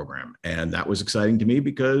theater program. And that was exciting to me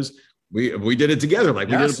because we did it together. Like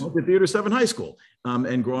we did a bunch of theater stuff in high school.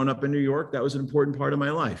 And growing up in New York, that was an important part of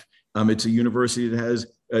my life. It's a university that has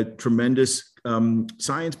tremendous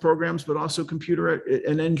science programs, but also computer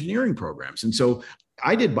and engineering programs. And so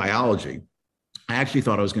I did biology. I actually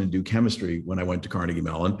thought I was going to do chemistry when I went to Carnegie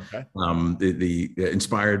Mellon. Okay.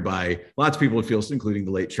 Inspired by lots of people at Fieldston, including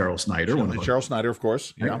the late Cheryl Snyder. Cheryl Snyder, of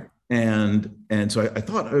course. Yeah. Right? And so I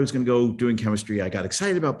thought I was going to go doing chemistry. I got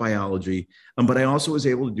excited about biology, but I also was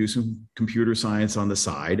able to do some computer science on the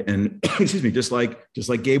side. And excuse me, just like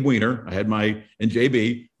Gabe Weiner, I had and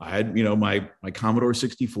JB, I had my Commodore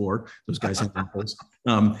 64. Those guys had apples.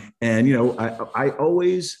 I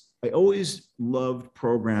always loved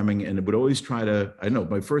programming and would always try to. I know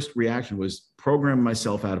my first reaction was program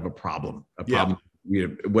myself out of a problem,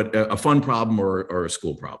 a fun problem or a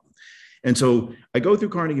school problem. And so I go through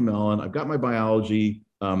Carnegie Mellon. I've got my biology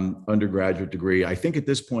undergraduate degree. I think at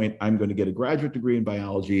this point, I'm going to get a graduate degree in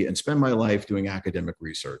biology and spend my life doing academic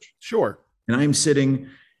research. Sure. And I'm sitting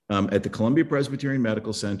at the Columbia Presbyterian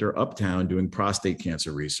Medical Center uptown doing prostate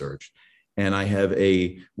cancer research. And I have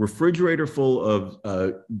a refrigerator full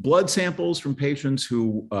of blood samples from patients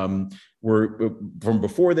who were from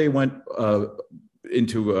before they went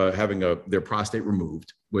into having their prostate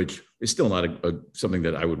removed, which is still not something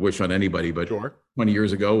that I would wish on anybody, but sure. 20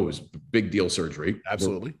 years ago, it was a big deal surgery.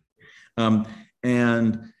 Absolutely.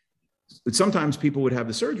 And sometimes people would have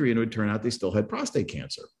the surgery and it would turn out they still had prostate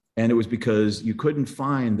cancer. And it was because you couldn't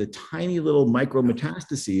find the tiny little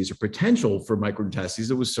micrometastases or potential for micrometastases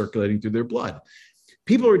that was circulating through their blood.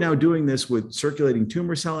 People are now doing this with circulating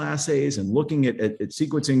tumor cell assays and looking at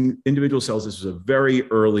sequencing individual cells. This was a very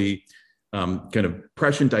early kind of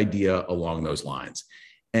prescient idea along those lines.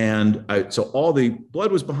 And so all the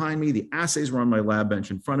blood was behind me. The assays were on my lab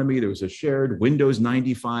bench in front of me. There was a shared Windows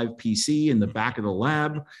 95 PC in the back of the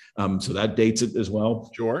lab. So that dates it as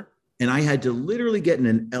well. Sure. And I had to literally get in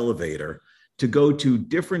an elevator to go to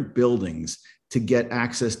different buildings to get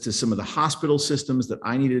access to some of the hospital systems that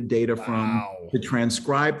I needed data from, to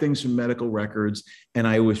transcribe things from medical records. And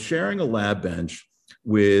I was sharing a lab bench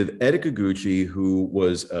with Ed Ikaguchi, who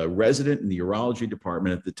was a resident in the urology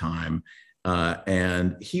department at the time.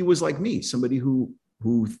 And he was like me, somebody who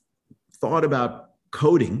thought about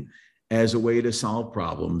coding as a way to solve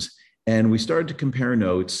problems. And we started to compare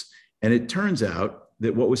notes. And it turns out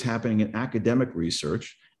that what was happening in academic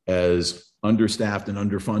research, as understaffed and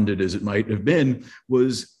underfunded as it might have been,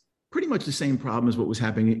 was pretty much the same problem as what was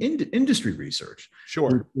happening in industry research. Sure.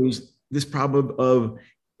 It was this problem of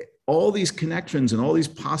all these connections and all these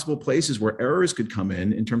possible places where errors could come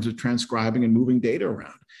in terms of transcribing and moving data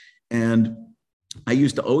around. And I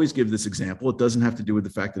used to always give this example. It doesn't have to do with the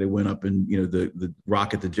fact that I went up and, the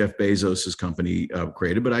rocket that Jeff Bezos's company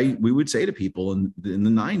created, but we would say to people in the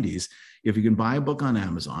 90s, if you can buy a book on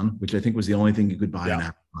Amazon, which I think was the only thing you could buy on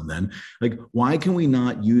Amazon then, like, why can we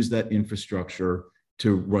not use that infrastructure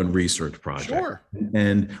to run research projects? Sure.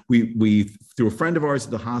 And we through a friend of ours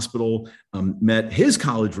at the hospital, met his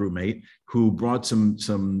college roommate who brought some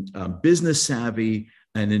business savvy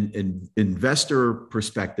and an investor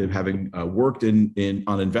perspective, having worked on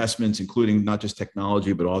investments, including not just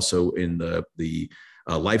technology, but also in the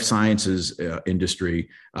life sciences industry.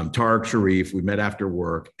 Tariq Sharif, we met after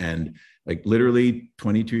work, and like literally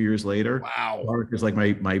 22 years later, wow, Tariq is like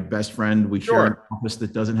my best friend. We share an office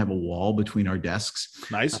that doesn't have a wall between our desks.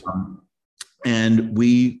 Nice. And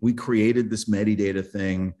we created this metadata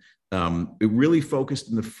thing. It really focused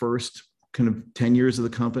in the first kind of 10 years of the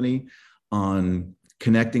company on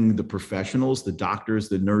connecting the professionals, the doctors,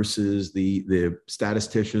 the nurses, the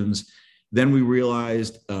statisticians. Then we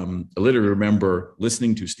realized, I literally remember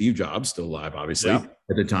listening to Steve Jobs, still alive, obviously, at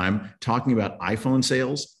the time, talking about iPhone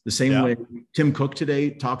sales, the same way Tim Cook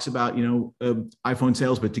today talks about, iPhone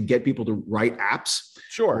sales, but to get people to write apps.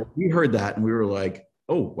 Sure. We heard that and we were like,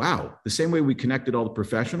 oh, wow. The same way we connected all the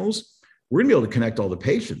professionals, we're gonna be able to connect all the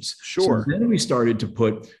patients. Sure. So then we started to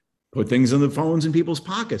put things on the phones in people's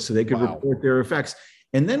pockets so they could report their effects.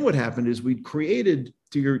 And then what happened is we created,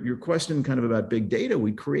 to your question kind of about big data,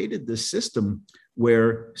 we created this system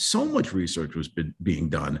where so much research was being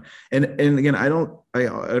done. And again, I don't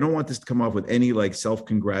want this to come off with any like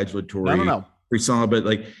self-congratulatory persona, but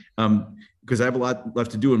like, because I have a lot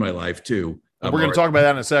left to do in my life too. We're going to talk about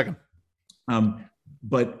that in a second.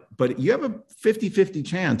 But you have a 50-50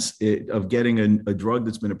 chance of getting a drug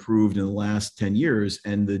that's been approved in the last 10 years,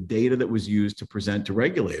 and the data that was used to present to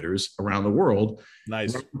regulators around the world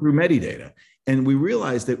through metadata. And we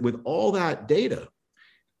realized that with all that data,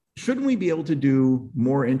 shouldn't we be able to do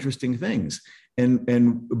more interesting things?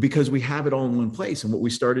 And because we have it all in one place. And what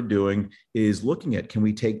we started doing is looking at, can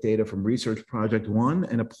we take data from research project 1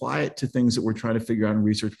 and apply it to things that we're trying to figure out in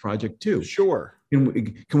research project 2? Sure.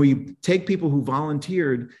 Can we take people who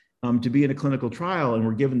volunteered to be in a clinical trial and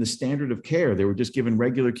were given the standard of care? They were just given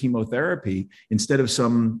regular chemotherapy instead of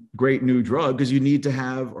some great new drug, because you need to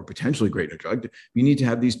have, or potentially great new drug, you need to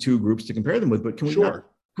have these two groups to compare them with. But can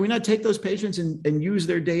we not take those patients and use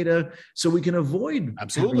their data so we can avoid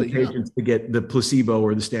having patients to get the placebo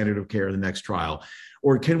or the standard of care in the next trial?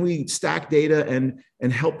 Or can we stack data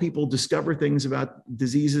and help people discover things about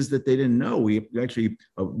diseases that they didn't know? We actually,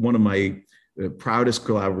 one of my proudest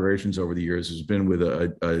collaborations over the years has been with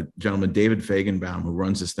a gentleman, David Fagenbaum, who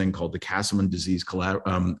runs this thing called the Castleman Disease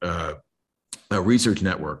Research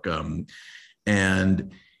Network. And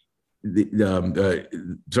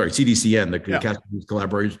CDCN, the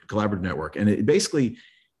Collaborative Network. And it basically,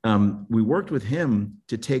 we worked with him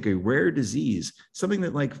to take a rare disease, something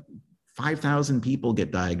that like 5,000 people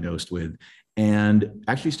get diagnosed with, and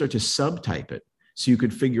actually start to subtype it. So you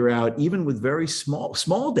could figure out, even with very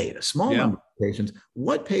small data, number of patients,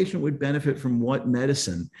 what patient would benefit from what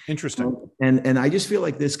medicine. Interesting. And I just feel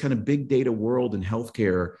like this kind of big data world in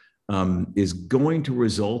healthcare is going to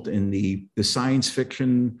result in the science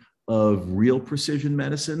fiction of real precision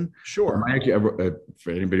medicine. Sure. I actually,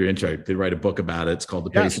 for anybody interested, I did write a book about it. It's called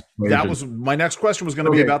The Patient Equation. That was my next question, was going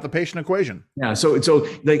to be about the patient equation. Yeah. So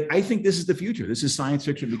like, I think this is the future. This is science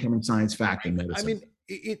fiction becoming science fact in medicine. I mean,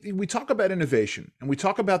 we talk about innovation and we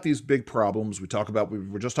talk about these big problems. We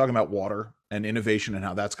were just talking about water and innovation and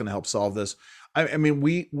how that's going to help solve this. I mean,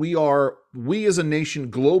 we as a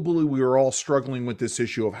nation globally, we are all struggling with this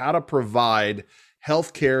issue of how to provide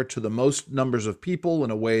healthcare to the most numbers of people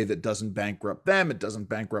in a way that doesn't bankrupt them. It doesn't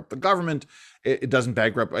bankrupt the government. It doesn't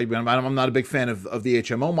bankrupt. I'm not a big fan of the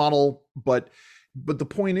HMO model, but the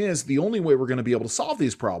point is, the only way we're going to be able to solve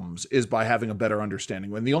these problems is by having a better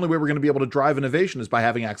understanding. And the only way we're going to be able to drive innovation is by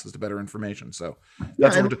having access to better information. So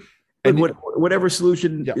that's what we're doing. And whatever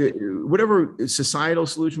solution, whatever societal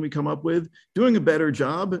solution we come up with, doing a better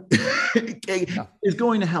job is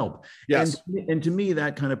going to help. Yes. And to me,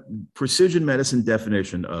 that kind of precision medicine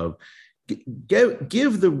definition of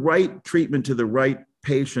give the right treatment to the right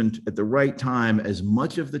patient at the right time, as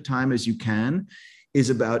much of the time as you can, is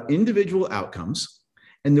about individual outcomes.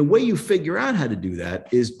 And the way you figure out how to do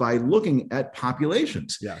that is by looking at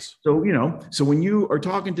populations. Yes. So, so when you are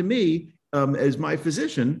talking to me, as my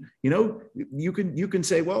physician, you can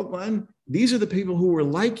say, well, Glenn, these are the people who were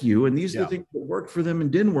like you, and these are the things that worked for them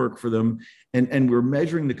and didn't work for them. And we're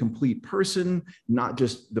measuring the complete person, not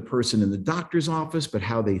just the person in the doctor's office, but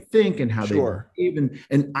how they think and how they behave.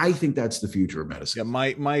 And I think that's the future of medicine.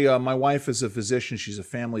 Yeah, my wife is a physician. She's a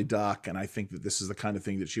family doc, and I think that this is the kind of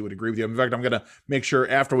thing that she would agree with you. In fact, I'm going to make sure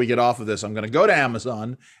after we get off of this, I'm going to go to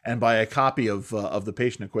Amazon and buy a copy of the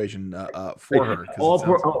Patient Equation for her.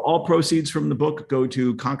 All proceeds from the book go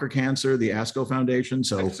to Conquer Cancer, the ASCO Foundation.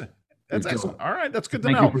 So. That's excellent. All right, that's good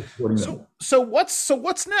to know. So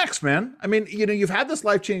what's next, man? I mean, you've had this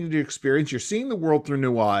life-changing experience. You're seeing the world through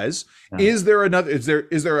new eyes. Yeah. Is there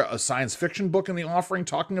a science fiction book in the offering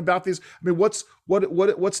talking about these? I mean, what's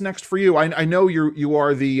next for you? I know you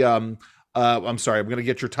are the I'm sorry, I'm going to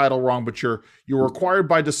get your title wrong, but you're required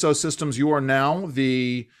by Dassault Systems. You are now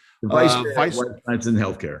the Vice Chair of Life Sciences and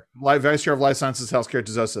Healthcare. Vice Chair of Life Sciences Healthcare at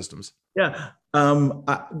Dassault Systems. Yeah.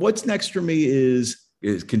 What's next for me is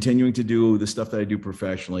continuing to do the stuff that I do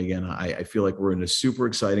professionally. Again, I feel like we're in a super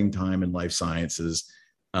exciting time in life sciences.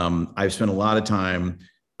 I've spent a lot of time,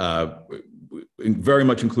 very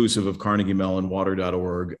much inclusive of Carnegie Mellon,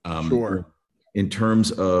 water.org, Sure. in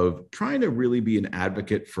terms of trying to really be an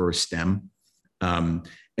advocate for STEM.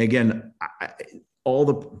 Again,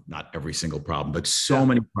 not every single problem, but so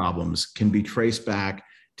many problems can be traced back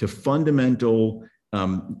to fundamental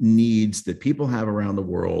needs that people have around the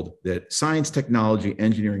world that science, technology,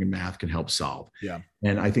 engineering, and math can help solve. Yeah.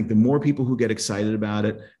 And I think the more people who get excited about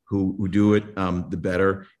it, who do it, the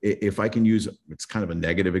better. If I can use, it's kind of a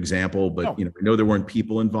negative example, but I know there weren't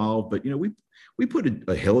people involved, but we put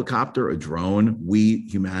a helicopter, a drone,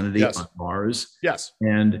 humanity on Mars. Yes.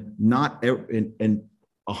 And not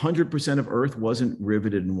 100% of Earth wasn't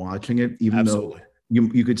riveted in watching it, even though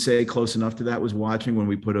you could say close enough to that was watching when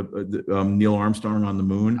we put Neil Armstrong on the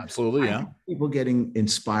moon. Absolutely, yeah. People getting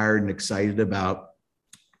inspired and excited about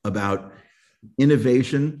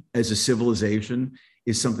innovation as a civilization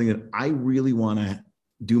is something that I really want to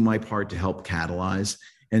do my part to help catalyze.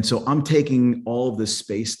 And so I'm taking all of this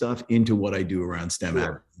space stuff into what I do around STEM.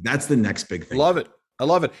 Sure. That's the next big thing. Love it. I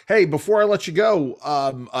love it. Hey, before I let you go,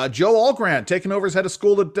 Joe Allgrant taking over as head of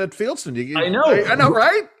school at Fieldston. I know,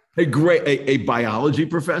 right? A biology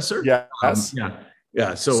professor. Yes.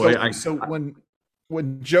 Yeah. So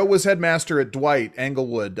when Joe was headmaster at Dwight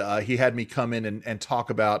Englewood, he had me come in and talk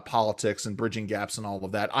about politics and bridging gaps and all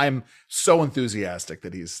of that. I'm so enthusiastic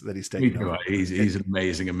that he's taking over. He's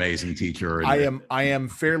an amazing teacher. And I am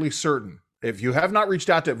fairly certain, if you have not reach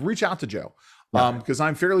out to Joe. Because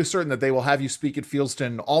I'm fairly certain that they will have you speak at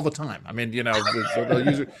Fieldston all the time. I mean, they'll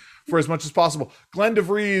use it for as much as possible. Glen de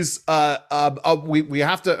Vries, we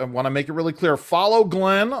have to want to make it really clear. Follow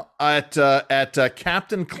Glen at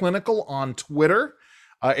Captain Clinical on Twitter.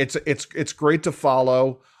 It's great to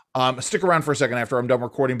follow. Stick around for a second after I'm done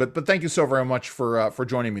recording, but thank you so very much for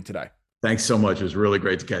joining me today. Thanks so much. It was really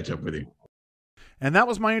great to catch up with you. And that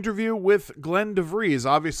was my interview with Glen de Vries.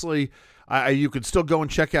 Obviously, you could still go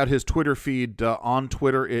and check out his Twitter feed on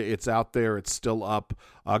Twitter. It's out there. It's still up.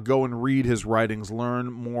 Go and read his writings.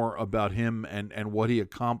 Learn more about him and what he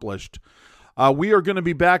accomplished. We are going to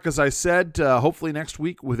be back, as I said, hopefully next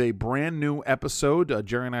week with a brand new episode.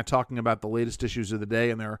 Jerry and I talking about the latest issues of the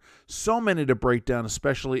day, and there are so many to break down,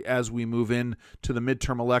 especially as we move in to the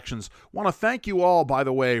midterm elections. Want to thank you all, by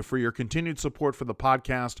the way, for your continued support for the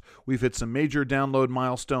podcast. We've hit some major download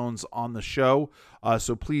milestones on the show,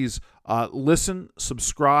 so please listen,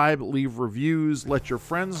 subscribe, leave reviews, let your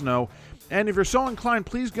friends know. And if you're so inclined,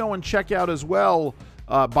 please go and check out as well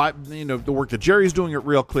the work that Jerry's doing at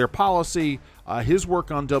Real Clear Policy, his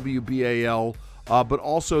work on WBAL, but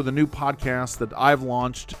also the new podcast that I've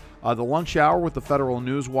launched, The Lunch Hour with the Federal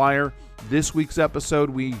Newswire. This week's episode,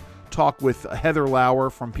 we talk with Heather Lauer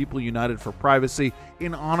from People United for Privacy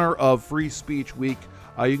in honor of Free Speech Week.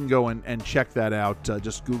 You can go and check that out.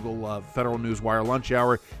 Just Google Federal Newswire Lunch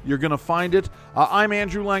Hour. You're going to find it. I'm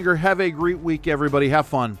Andrew Langer. Have a great week, everybody. Have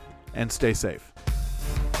fun and stay safe.